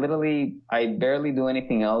know, I barely do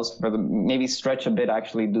anything else maybe stretch a bit,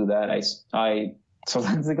 actually do that. So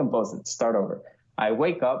let's decompose it, start over. I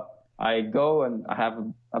wake up, I go and I have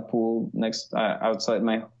a pool outside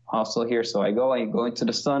my hostel here. So I go into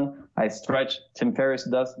the sun, I stretch. Tim Ferriss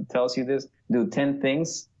tells you this, do 10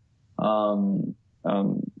 things, 10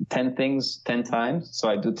 things, 10 times. So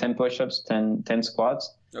I do 10 push-ups, 10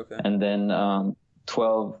 squats. Okay. And then,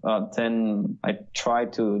 10, I try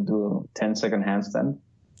to do 10-second handstand.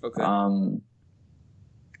 Okay.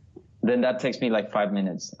 Then that takes me like 5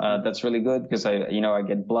 minutes. That's really good because I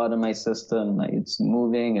get blood in my system. It's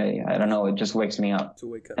moving. I don't know. It just wakes me up. To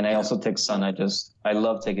wake up. And I also take sun. I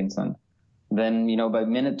love taking sun. Then, by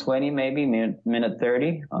minute 20, maybe minute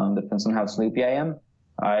 30, depends on how sleepy I am.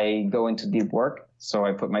 I go into deep work. So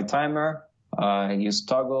I put my timer. I use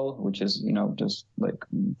Toggle, which is, just like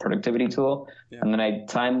productivity tool. Yeah. And then I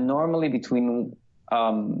time normally between,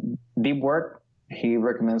 deep work. He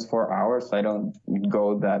recommends 4 hours. So I don't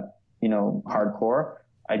go that, hardcore.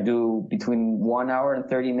 I do between 1 hour and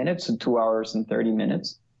 30 minutes to 2 hours and 30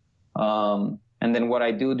 minutes. And then what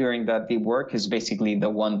I do during that deep work is basically the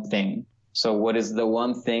one thing. So what is the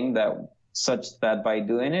one thing such that by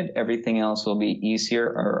doing it, everything else will be easier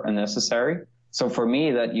or unnecessary? So for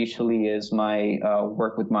me, that usually is my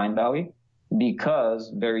work with Mind Valley, because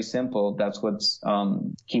very simple, that's what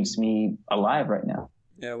keeps me alive right now.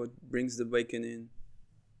 Yeah, what brings the bacon in.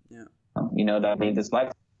 Yeah. That means it's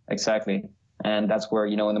life. Exactly. And that's where,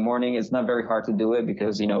 in the morning, it's not very hard to do it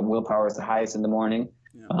because, willpower is the highest in the morning.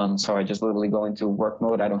 Yeah. So I just literally go into work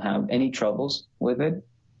mode. I don't have any troubles with it.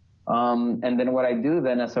 And then what I do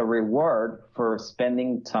then as a reward for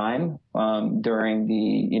spending time during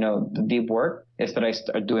the deep work is that I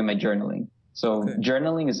start doing my journaling. So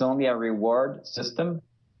Journaling is only a reward system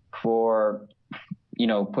for,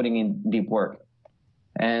 putting in deep work.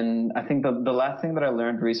 And I think the last thing that I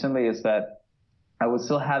learned recently is that I was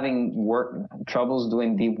still having troubles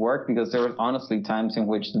doing deep work because there were honestly times in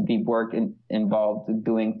which the deep work involved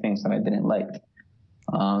doing things that I didn't like.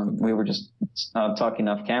 We were just talking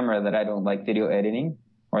off camera that I don't like video editing,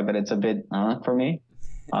 or that it's a bit for me.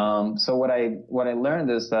 So what I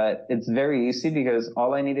learned is that it's very easy because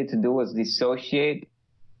all I needed to do was dissociate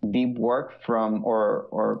deep work from,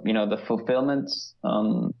 or the fulfillment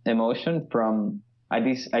emotion from. I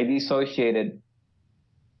dissociated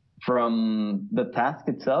from the task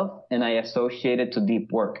itself, and I associate it to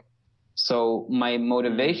deep work. So my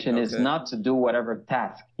motivation is not to do whatever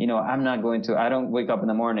task. I don't wake up in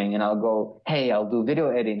the morning and I'll go, hey, I'll do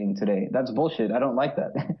video editing today. That's bullshit. I don't like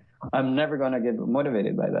that. I'm never going to get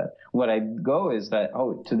motivated by that. What I go is that,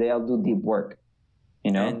 today I'll do deep work,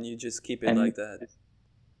 And you just keep it like that.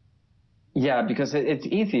 Yeah, because it's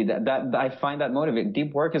easy. That I find that motivating.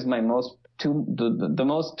 Deep work is my the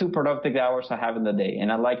most two productive hours I have in the day.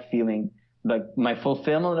 And I like feeling like my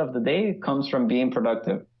fulfillment of the day comes from being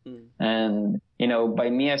productive. And, by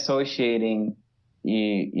me associating,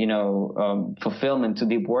 fulfillment to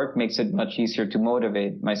deep work makes it much easier to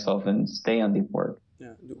motivate myself and stay on deep work.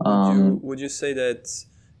 Yeah. Would you say that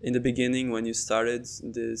in the beginning when you started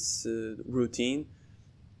this routine,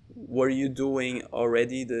 were you doing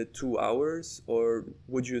already the 2 hours, or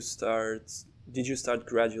did you start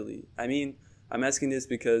gradually? I mean, I'm asking this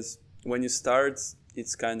because when you start,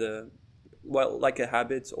 it's kind of, well, like a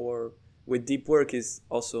habit, or with deep work is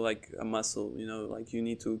also like a muscle, like you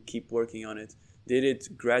need to keep working on it. Did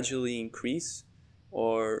it gradually increase,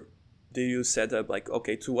 or did you set up like,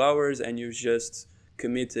 okay, 2 hours, and you just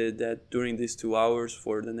committed that during these 2 hours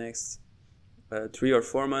for the next 3 or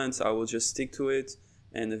 4 months, I will just stick to it,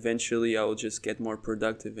 and eventually I will just get more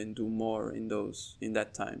productive and do more in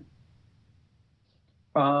that time?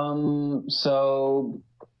 So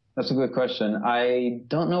that's a good question. I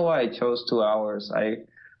don't know why I chose 2 hours. I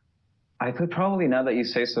could probably, now that you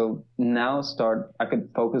say so, I could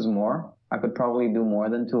focus more. I could probably do more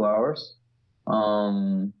than 2 hours.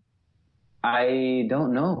 I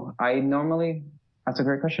don't know. That's a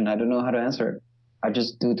great question. I don't know how to answer it. I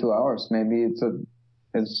just do 2 hours. Maybe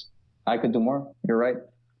I could do more. You're right.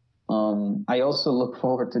 I also look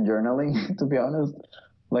forward to journaling, to be honest.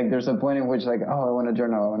 Like there's a point in which like, oh, I want to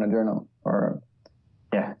journal. Or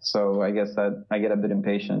yeah. So I guess that I get a bit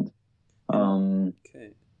impatient.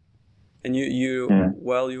 Okay. And yeah.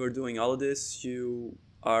 while you were doing all of this, you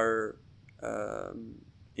are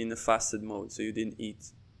in a fasted mode, so you didn't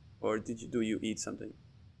eat, or do you eat something?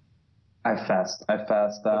 I fast.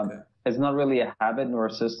 Okay. It's not really a habit nor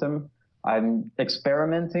a system. I'm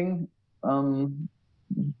experimenting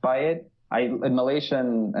by it. In Malaysia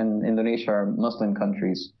and Indonesia are Muslim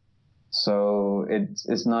countries, so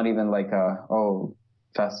it's not even like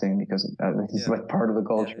fasting, because it's like part of the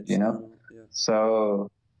culture, Yeah. So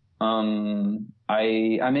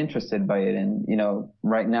I'm interested by it, and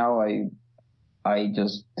right now I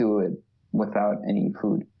just do it without any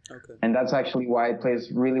food. Okay. And that's actually why it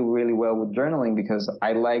plays really, really well with journaling, because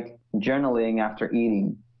I like journaling after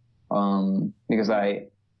eating. Because I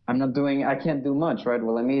can't do much, right,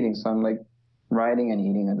 while I'm eating. So I'm like writing and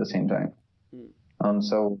eating at the same time.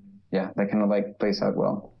 So yeah, that kind of like plays out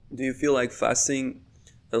well. Do you feel like fasting,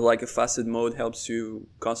 like a fasted mode, helps you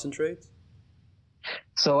concentrate?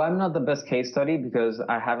 So I'm not the best case study because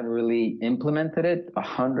I haven't really implemented it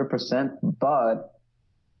 100%, but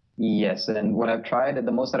yes. And what I've tried,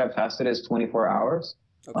 the most that I've fasted is 24 hours.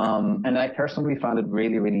 Okay. And I personally found it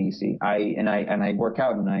really, really easy. I work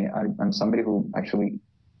out, and I'm somebody who actually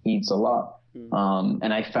eats a lot.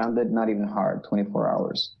 And I found it not even hard, 24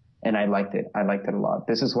 hours. And I liked it. I liked it a lot.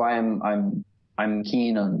 This is why I'm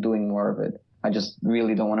keen on doing more of it. I just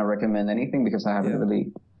really don't want to recommend anything because I haven't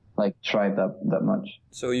really like tried that much.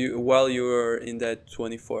 So while you were in that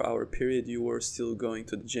 24-hour period, you were still going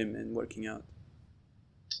to the gym and working out?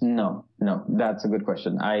 No, that's a good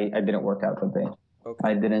question. I didn't work out that day. Okay.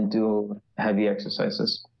 I didn't do heavy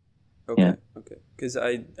exercises. Okay. Yeah. Okay. Because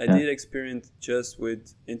I did experience just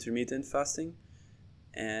with intermittent fasting,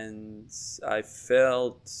 and I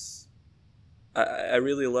felt I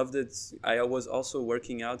really loved it. I was also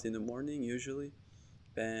working out in the morning usually,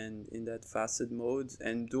 and in that fasted mode,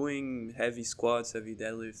 and doing heavy squats, heavy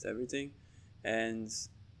deadlifts, everything, and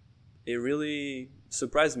it really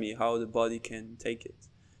surprised me how the body can take it.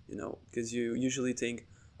 Because you usually think,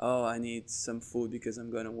 oh, I need some food because I'm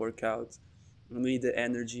going to work out. I need the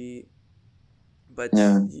energy. But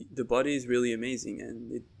the body is really amazing.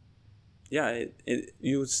 And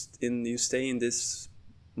you stay in this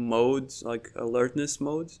mode, like alertness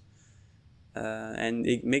mode. And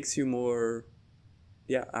it makes you more,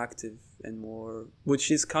 active and more,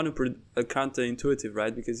 which is counterintuitive,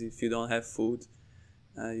 right? Because if you don't have food,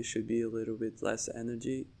 you should be a little bit less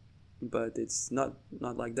energy. But it's not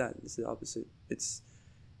like that. It's the opposite. It's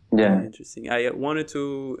interesting. I wanted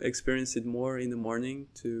to experience it more in the morning,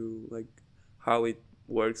 to like how it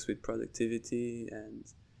works with productivity,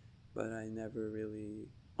 but I never really,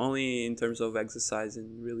 only in terms of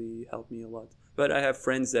exercising, really helped me a lot. But I have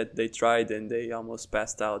friends that they tried and they almost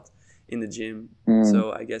passed out in the gym.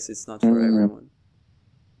 So I guess it's not for everyone.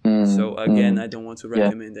 So again, I don't want to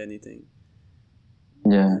recommend anything.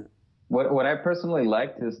 Yeah. What I personally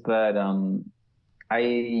liked is that I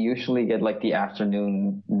usually get like the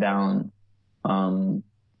afternoon down,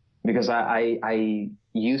 because I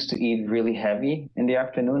used to eat really heavy in the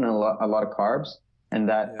afternoon and a lot of carbs, and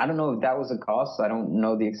that I don't know if that was a cause. I don't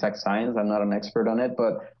know the exact science. I'm not an expert on it,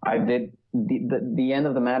 but I did. The end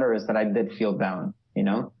of the matter is that I did feel down,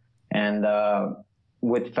 and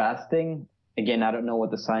with fasting, again, I don't know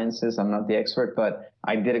what the science is. I'm not the expert, but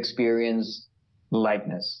I did experience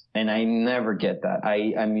lightness, and I never get that.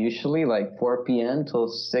 I'm usually like 4 p.m. till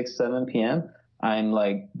 6, 7 p.m. I'm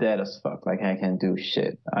like dead as fuck. Like I can't do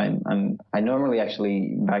shit. I normally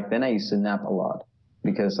actually, back then I used to nap a lot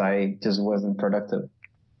because I just wasn't productive.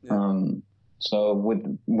 Yeah. So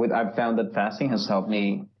I've found that fasting has helped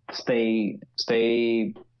me stay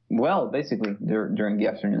well, basically during the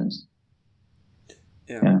afternoons.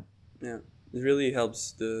 Yeah. Yeah. Yeah. It really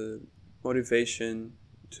helps the motivation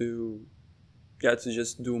to to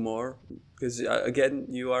just do more, because again,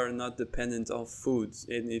 you are not dependent on foods,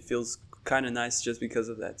 and it feels kind of nice just because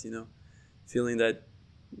of that, feeling that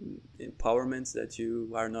empowerment, that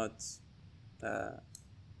you are not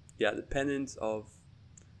dependent of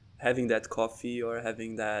having that coffee or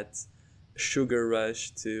having that sugar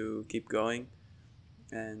rush to keep going.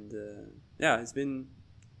 And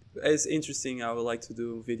it's interesting. I would like to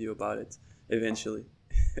do a video about it eventually.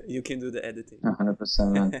 You can do the editing.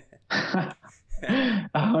 100%, man.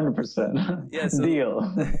 100%. Yeah, so Deal.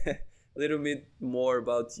 a little bit more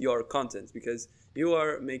about your content, because you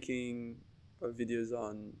are making videos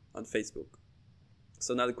on Facebook.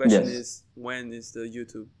 So now the question is, when is the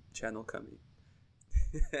YouTube channel coming?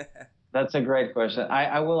 That's a great question.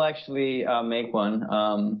 I will actually make one.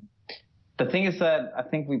 The thing is that I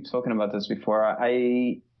think we've spoken about this before.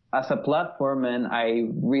 As a platform, man, I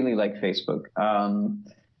really like Facebook.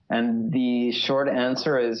 And the short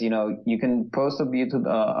answer is, you can post a video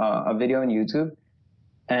on YouTube,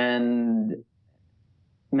 and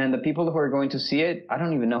man, the people who are going to see it, I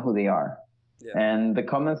don't even know who they are. Yeah. And the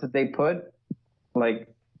comments that they put,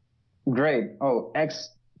 like, great. Oh,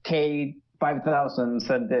 XK 5000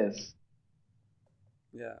 said this.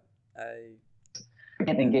 Yeah, I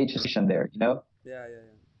can't engage there, Yeah,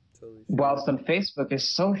 totally. Whilst on Facebook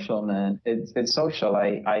is social, man. It's social.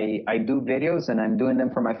 I do videos, and I'm doing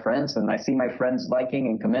them for my friends, and I see my friends liking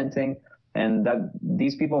and commenting, and that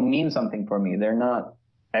these people mean something for me. They're not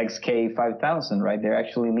XK 5000, right? They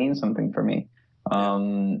actually mean something for me.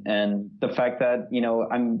 And the fact that,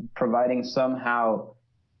 I'm providing somehow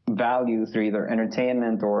value through either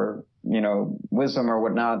entertainment or, wisdom or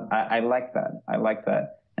whatnot, I like that. I like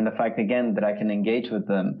that. And the fact, again, that I can engage with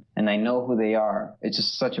them and I know who they are, it's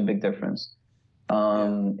just such a big difference.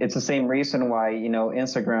 It's the same reason why,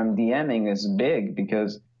 Instagram DMing is big,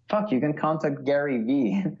 because you can contact Gary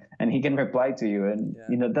V and he can reply to you. And,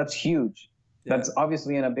 that's huge. Yeah. That's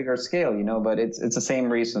obviously on a bigger scale, but it's the same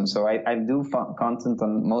reason. So I do content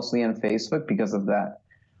mostly on Facebook because of that.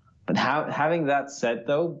 But having that said,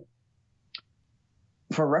 though,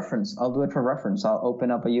 for reference, I'll do it for reference. I'll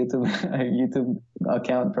open up a YouTube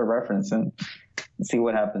account for reference and see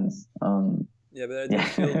what happens. But I do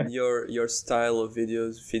feel your style of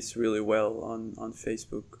videos fits really well on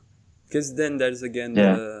Facebook, because then there's again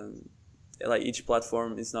like each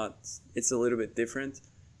platform is not, it's a little bit different,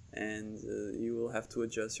 and you will have to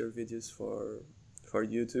adjust your videos for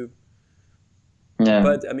YouTube. Yeah.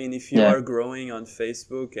 But I mean, if you are growing on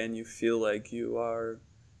Facebook and you feel like you are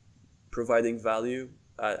providing value,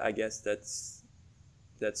 I guess that's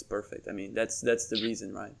perfect. I mean, that's the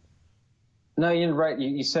reason, right? No, you're right.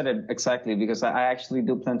 You said it exactly, because I actually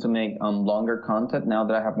do plan to make longer content now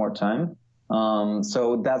that I have more time.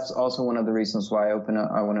 So that's also one of the reasons why I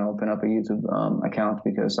want to open up a YouTube account,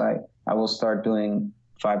 because I will start doing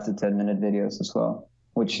 5 to 10 minute videos as well,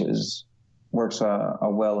 which works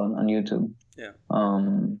well on YouTube. Yeah.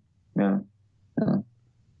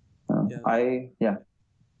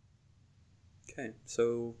 Okay,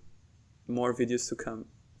 so more videos to come.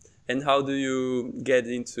 And how do you get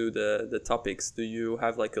into the topics? Do you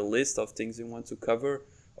have like a list of things you want to cover,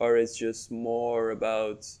 or it's just more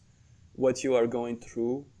about what you are going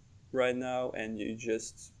through right now and you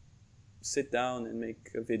just sit down and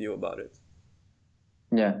make a video about it?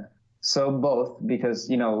 Yeah. So both, because,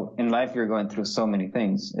 in life you're going through so many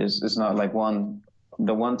things. It's not like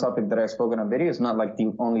the one topic that I spoke on a video is not like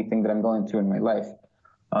the only thing that I'm going through in my life.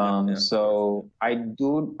 So I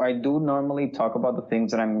do normally talk about the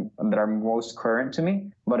things that are most current to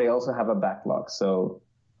me, but I also have a backlog. So,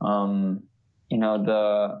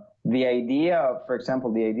 the idea, for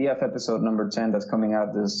example, the idea of episode number 10 that's coming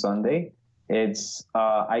out this Sunday,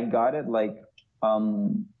 I got it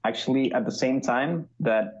actually at the same time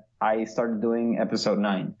that I started doing episode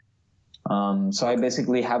 9. So I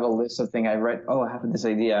basically have a list of things I read. Oh, I have this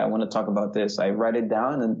idea. I want to talk about this. I write it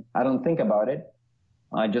down and I don't think about it.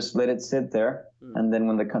 I just let it sit there. And then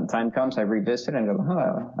when the time comes, I revisit and go,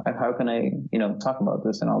 how can I, talk about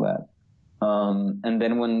this and all that. And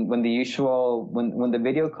then when the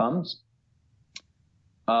video comes,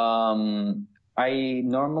 I I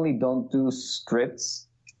normally don't do scripts.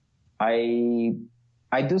 I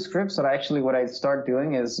I do scripts, but actually what I start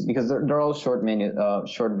doing is, because they're all short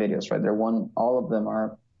videos, right? All of them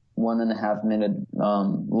are 1.5 minute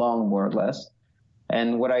long, more or less.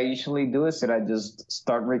 And what I usually do is that I just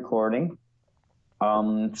start recording,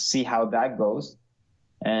 see how that goes.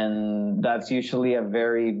 And that's usually a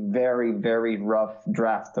very, very, very rough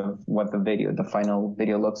draft of what the final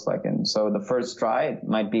video looks like. And so the first try, it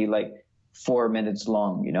might be like 4 minutes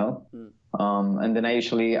long, you know? Mm. And then I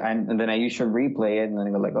usually replay it, and then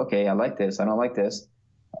I go like, okay, I like this, I don't like this.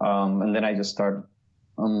 And then I just start,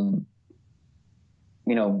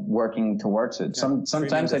 working towards it.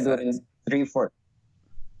 Sometimes I do it in 3, 4.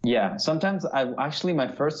 Yeah. Sometimes my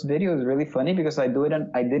first video is really funny because I did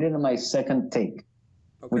it on my second take.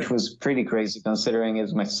 Okay. Which was pretty crazy considering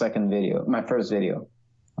it's my first video.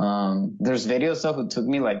 There's videos though who took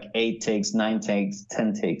me like 8 takes, 9 takes,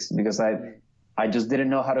 10 takes, because I just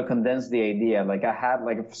didn't know how to condense the idea. Like I had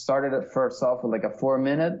started it first off with like a 4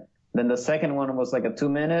 minute, then the second one was like a 2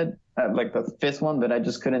 minute, like the fifth one, but I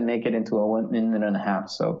just couldn't make it into a 1.5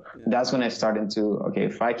 minutes. So that's when I started to, okay,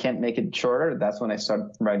 if I can't make it shorter, that's when I start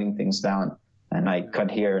writing things down, and I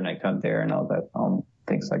cut here and I cut there and all that,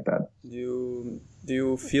 things like that. Do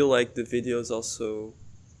you feel like the videos also,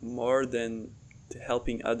 more than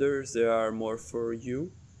helping others, they are more for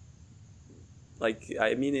you? Like,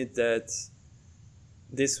 I mean it that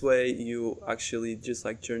this way you actually, just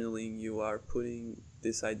like journaling, you are putting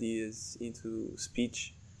these ideas into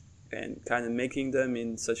speech and kind of making them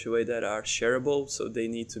in such a way that are shareable, so they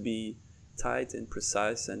need to be tight and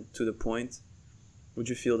precise and to the point. Would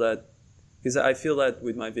you feel that? Because I feel that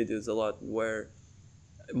with my videos a lot, where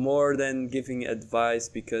more than giving advice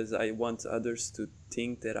because I want others to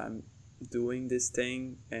think that I'm doing this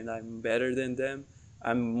thing and I'm better than them,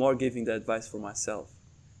 I'm more giving the advice for myself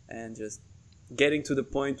and just getting to the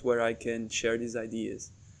point where I can share these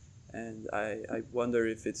ideas. And I wonder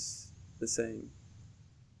if it's the same.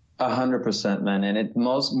 100%, man. And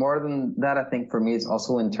more than that, I think for me, it's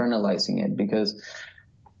also internalizing it, because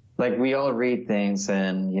like we all read things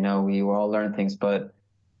and, we all learn things, but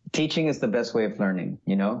teaching is the best way of learning,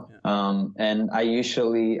 Yeah. And I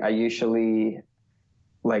usually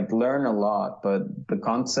like learn a lot, but the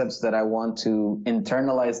concepts that I want to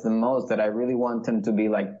internalize the most, that I really want them to be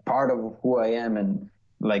like part of who I am, and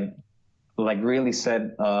like really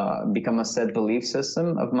become a set belief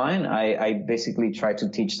system of mine, I basically try to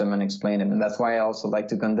teach them and explain them. And that's why I also like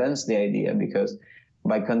to condense the idea, because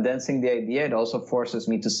by condensing the idea, it also forces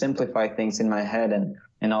me to simplify things in my head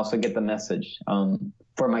and also get the message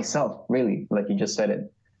for myself, really, like you just said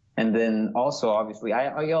it. And then also, obviously,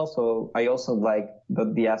 I also like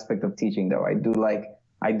the aspect of teaching, though. I do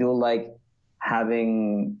like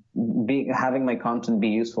having my content be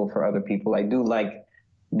useful for other people. I do like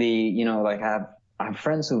I have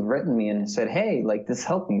friends who've written me and said, hey, like this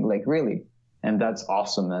helped me, like really. And that's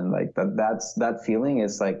awesome, man. Like that feeling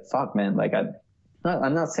is like, fuck, man. Like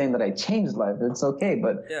I'm not saying that I changed life. It's okay.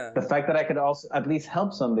 But the fact that I could also at least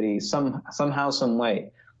help somebody somehow, some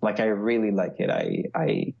way, like I really like it.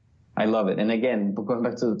 I love it. And again, going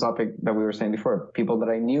back to the topic that we were saying before, people that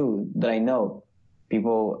I know,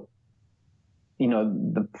 people,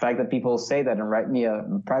 the fact that people say that and write me a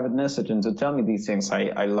private message and to tell me these things,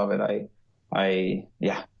 I love it.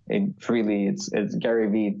 It's Gary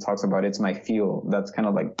Vee talks about, it's my fuel. That's kind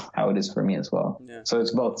of like how it is for me as well. Yeah. So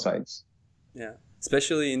it's both sides. Yeah.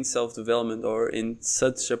 Especially in self-development or in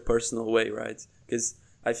such a personal way, right? Because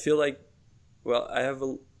I feel like, well, I have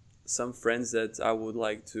some friends that I would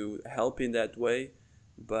like to help in that way,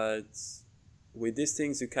 but with these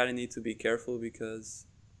things you kind of need to be careful, because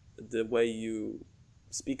the way you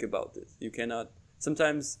speak about it,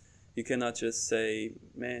 sometimes you cannot just say,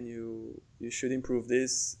 man, you should improve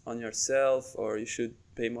this on yourself, or you should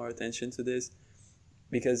pay more attention to this,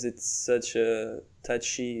 because it's such a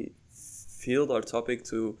touchy field or topic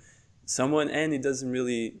to someone, and it doesn't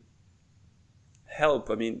really help.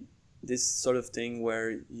 I mean, this sort of thing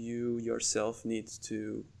where you yourself need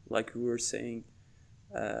to, like we were saying,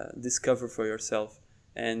 discover for yourself,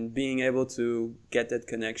 and being able to get that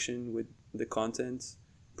connection with the content,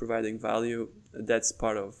 providing value, that's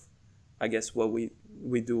part of, I guess, what we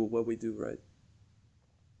do, right?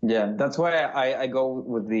 Yeah, that's why I go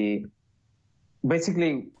with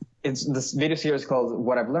basically, this video series called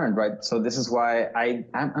What I've Learned, right? So this is why I'm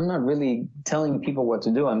not really telling people what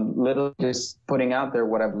to do. I'm literally just putting out there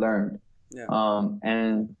what I've learned. Yeah.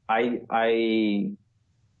 And I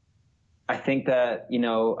think that,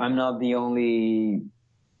 I'm not the only,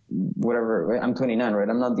 whatever, I'm 29, right?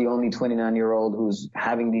 I'm not the only 29-year-old who's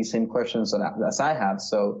having these same questions as I have.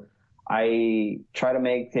 So I try to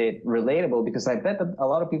make it relatable because I bet that a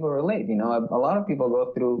lot of people relate, you know, a lot of people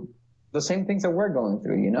go through the same things that we're going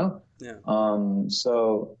through, you know? Yeah.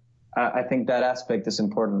 So I think that aspect is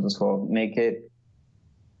important as well. Make it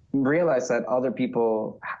realize that other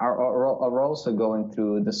people are also going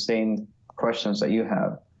through the same questions that you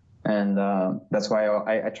have. And that's why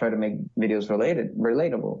I try to make videos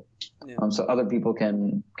relatable. Yeah. So other people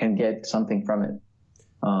can get something from it.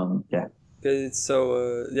 Yeah. It's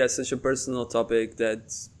so yeah, such a personal topic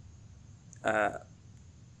that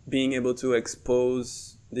being able to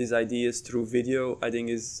expose these ideas through video, I think,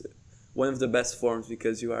 is one of the best forms,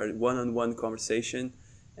 because you are one-on-one conversation,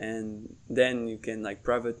 and then you can like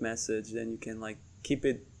private message, then you can like keep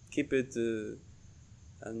it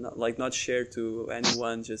not share to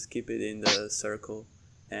anyone, just keep it in the circle.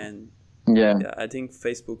 And Yeah. I think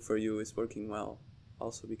Facebook for you is working well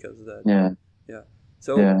also because of that. Yeah.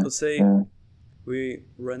 So let's say we're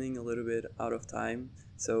running a little bit out of time,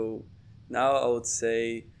 so now I would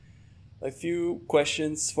say a few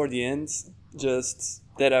questions for the end, just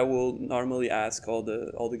that I will normally ask all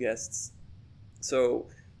the guests. So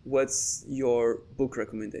what's your book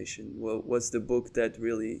recommendation? What's the book that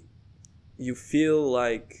really you feel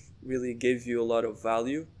like really gave you a lot of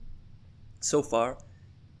value so far,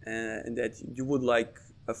 and that you would like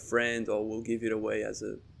a friend or will give it away as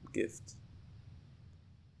a gift?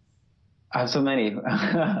 I have so many.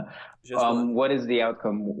 Just one. What is the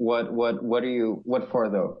outcome? What are you, what for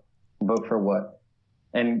though? Book for what?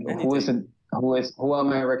 And Anything. who is it? Who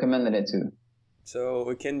am I recommending it to? So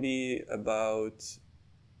it can be about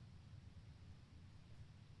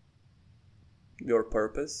your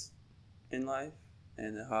purpose in life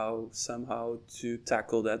and how somehow to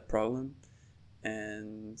tackle that problem.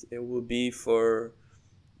 And it will be for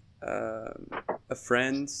a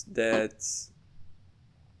friend that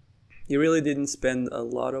you really didn't spend a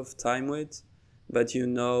lot of time with, but you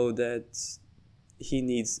know that he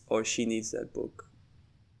needs or she needs that book.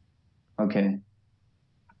 Okay.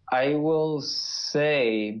 I will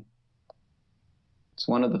say it's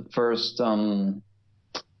one of the first,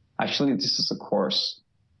 actually this is a course,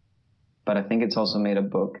 but I think it's also made a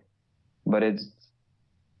book, but it's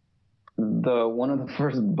one of the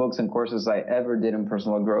first books and courses I ever did in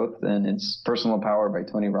personal growth, and it's Personal Power by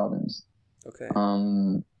Tony Robbins. Okay.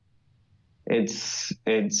 It's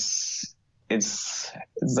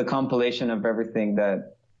the compilation of everything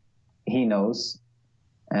that he knows,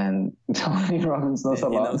 and Tony Robbins knows a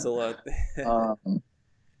lot. He knows a lot.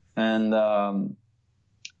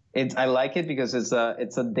 I like it because it's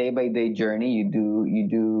a day-by-day journey.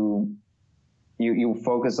 You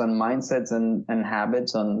focus on mindsets and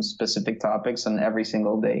habits on specific topics on every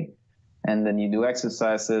single day, and then you do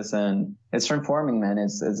exercises, and it's transforming, man.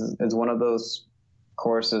 It's one of those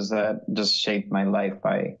courses that just shaped my life.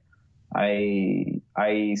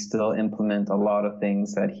 I still implement a lot of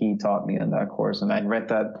things that he taught me in that course, and I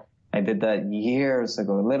did that years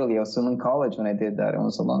ago. Literally, I was still in college when I did that. It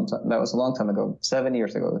was a long time. That was a long time ago, 7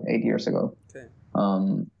 years ago, 8 years ago. Okay.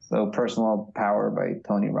 So Personal Power by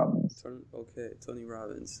Tony Robbins. Okay, Tony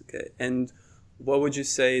Robbins. Okay. And what would you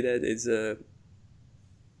say that is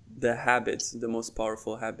the habits, the most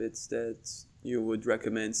powerful habits that you would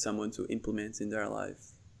recommend someone to implement in their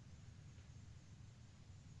life?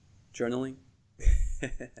 Journaling?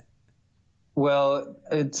 Well,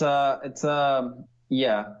 it's a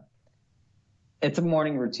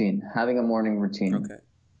morning routine, having a morning routine. Okay.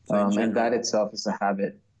 So and that itself is a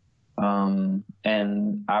habit.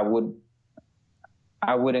 And I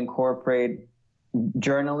would incorporate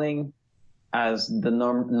journaling as the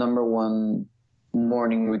number one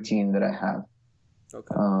morning routine that I have.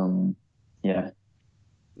 Okay. Yeah.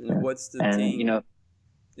 What's the and, thing? You know,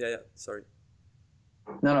 yeah, sorry.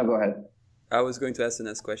 No, go ahead. I was going to ask the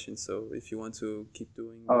next question, so if you want to keep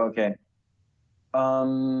doing. Oh, okay.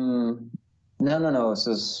 No. It's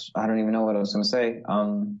just, I don't even know what I was going to say.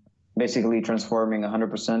 Basically transforming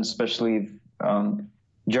 100%, especially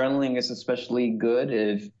journaling is especially good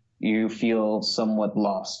if you feel somewhat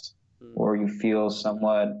lost or you feel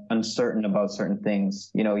somewhat uncertain about certain things.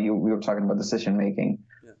 You know, we were talking about decision making.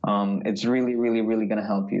 Yeah. It's really, really, really going to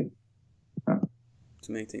help you.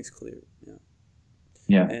 To make things clear. Yeah.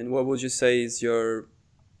 Yeah. And what would you say is your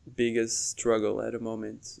biggest struggle at the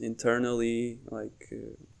moment internally, like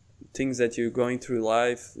things that you're going through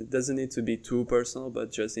life? It doesn't need to be too personal,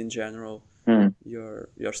 but just in general, your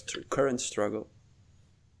current struggle.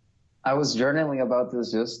 I was journaling about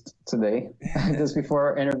this just today, just before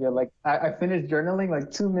our interview. Like I finished journaling like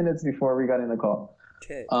 2 minutes before we got in the call.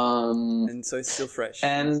 Okay. And so it's still fresh.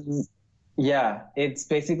 And yeah, it's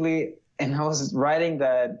basically, and I was writing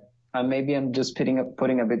that maybe I'm just putting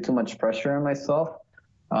a bit too much pressure on myself.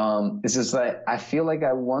 It's just like I feel like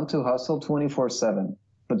I want to hustle 24/7,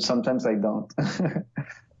 but sometimes I don't.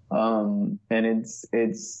 And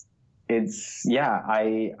yeah,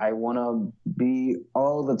 I want to be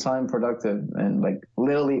all the time productive and like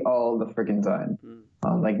literally all the freaking time.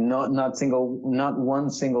 Like not one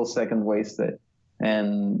single second wasted.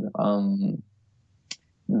 And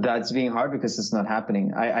that's being hard because it's not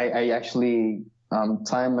happening. I actually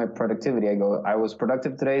time my productivity. I was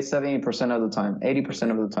productive today 70% of the time,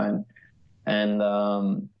 80% of the time. And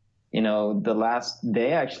you know, the last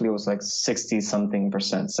day actually was like 60 something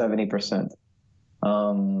percent, 70%.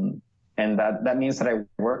 And that means that I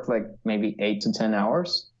work like maybe 8 to 10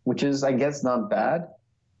 hours, which is, I guess, not bad,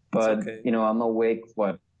 but okay. you know, I'm awake,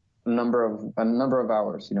 what, a number of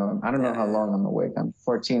hours, you know, I don't know how long I'm awake. I'm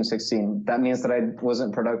 14, 16. That means that I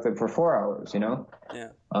wasn't productive for 4 hours, you know? Yeah.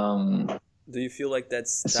 Um, Do you feel like that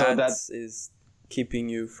so that is keeping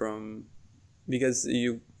you from, because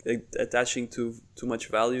you attaching too much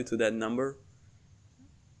value to that number?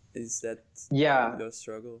 Is that yeah, your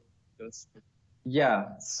struggle?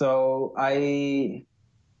 yeah. So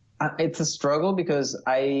it's a struggle because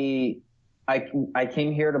I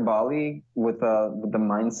came here to Bali with the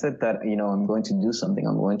mindset that, you know, I'm going to do something,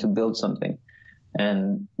 I'm going to build something,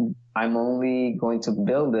 and I'm only going to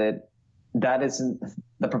build it. That is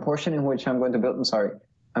the proportion in which I'm going to build. I'm sorry,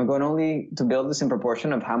 I'm going only to build this in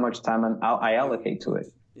proportion of how much time I allocate to it,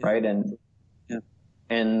 Yeah. right?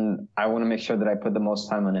 And I want to make sure that I put the most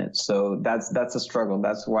time on it. So that's a struggle.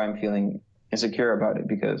 That's why I'm feeling insecure about it,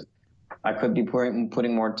 because I could be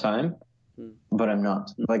putting more time, but I'm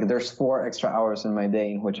not. Like there's 4 extra hours in my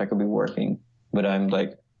day in which I could be working, but I'm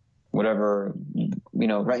like, whatever, you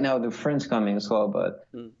know, right now the friend's coming as well, but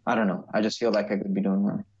I don't know. I just feel like I could be doing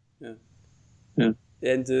more. Yeah. Yeah.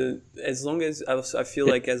 And as long as I feel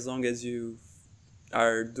like as long as you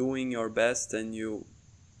are doing your best and you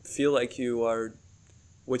feel like you are,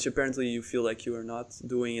 which apparently you feel like you are not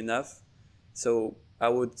doing enough, so I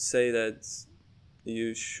would say that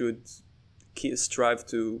you should strive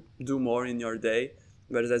to do more in your day,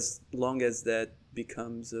 but as long as that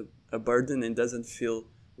becomes a burden and doesn't feel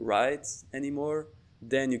right anymore,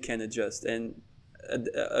 then you can adjust. And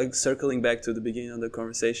circling back to the beginning of the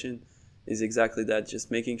conversation is exactly that,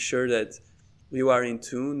 just making sure that you are in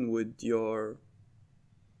tune with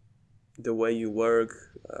the way you work,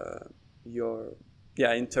 your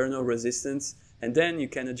internal resistance, and then you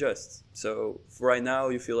can adjust. So for right now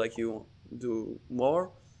you feel like you do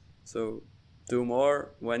more, so do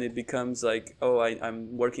more. When it becomes like, oh,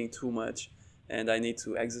 I'm working too much and I need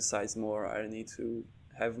to exercise more, I need to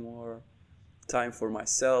have more time for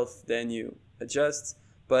myself, then you adjust.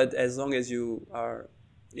 But as long as you are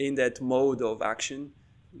in that mode of action,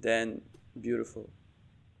 then beautiful.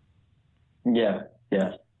 Yeah,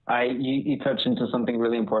 yeah. You touched into something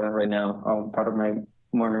really important right now. Part of my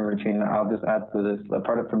morning routine. I'll just add to this.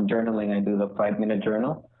 Apart from journaling, I do the 5-minute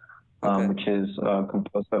journal, Okay. which is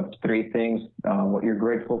composed of 3 things: what you're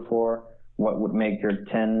grateful for, what would make your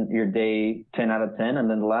day 10 out of 10, and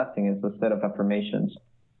then the last thing is the set of affirmations.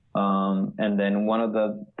 And then one of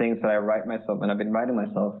the things that I write myself, and I've been writing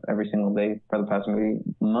myself every single day for the past maybe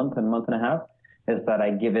month and a half, is that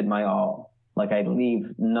I give it my all. Like I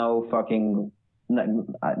leave no fucking,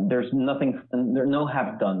 there's nothing, there are no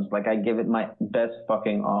half dones. Like I give it my best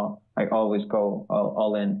fucking all. I always go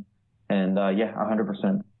all in. And yeah,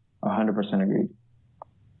 100% agreed.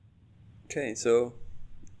 Okay, so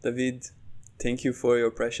David, thank you for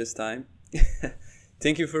your precious time.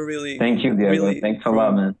 Thank you for Thank you, Diego. Thanks a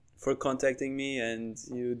lot, man. For contacting me, and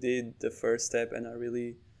you did the first step, and I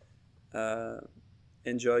really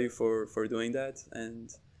enjoy you for doing that. And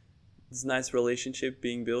it's a nice relationship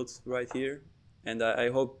being built right here, and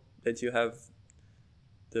I hope that you have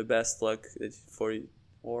the best luck for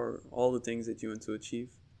or all the things that you want to achieve.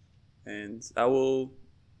 And I will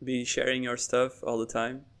be sharing your stuff all the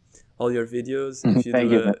time, all your videos. If you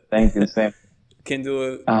Thank you. Thank you. Same. Can do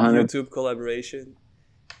a 100. YouTube collaboration.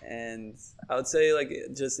 And I would say, like,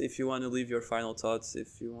 just if you want to leave your final thoughts,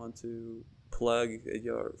 if you want to plug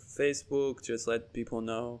your Facebook, just let people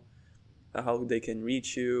know how they can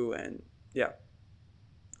reach you, and yeah,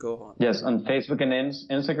 go on. Yes, on Facebook and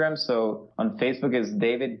Instagram. So on Facebook is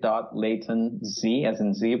david.leytonz, as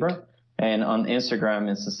in zebra. And on Instagram,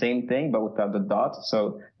 it's the same thing, but without the dot.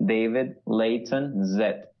 So David Leyton Z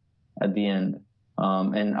at the end.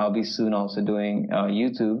 And I'll be soon also doing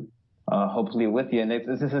YouTube, hopefully with you. And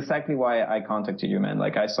this is exactly why I contacted you, man.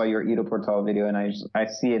 Like I saw your Edo Portal video, and I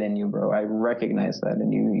see it in you, bro. I recognize that.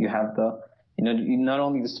 And you have the, you know, not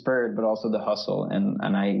only the spirit, but also the hustle. And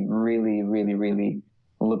I really, really, really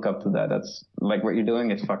look up to that. That's like what you're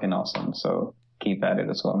doing is fucking awesome. So keep at it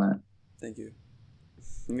as well, man. Thank you.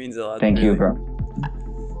 It means a lot. Thank really. you,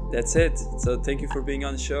 bro. That's it. So thank you for being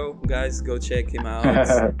on the show, guys. Go check him out.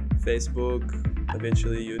 Facebook,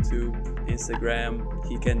 eventually YouTube, Instagram.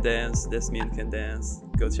 He Can Dance. That's me and Can Dance.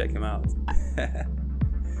 Go check him out.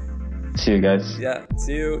 See you guys. Yeah.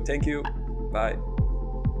 See you. Thank you. Bye.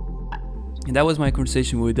 And that was my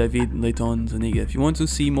conversation with David Leytón Zúñiga. If you want to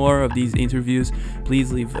see more of these interviews,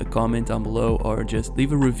 please leave a comment down below or just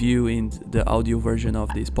leave a review in the audio version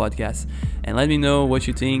of this podcast and let me know what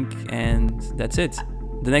you think. And that's it.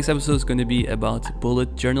 The next episode is going to be about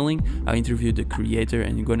bullet journaling. I interviewed the creator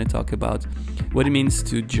and we're going to talk about what it means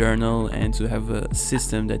to journal and to have a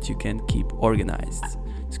system that you can keep organized.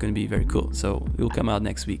 It's going to be very cool. So it will come out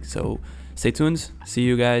next week. So stay tuned. See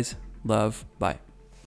you guys. Love. Bye.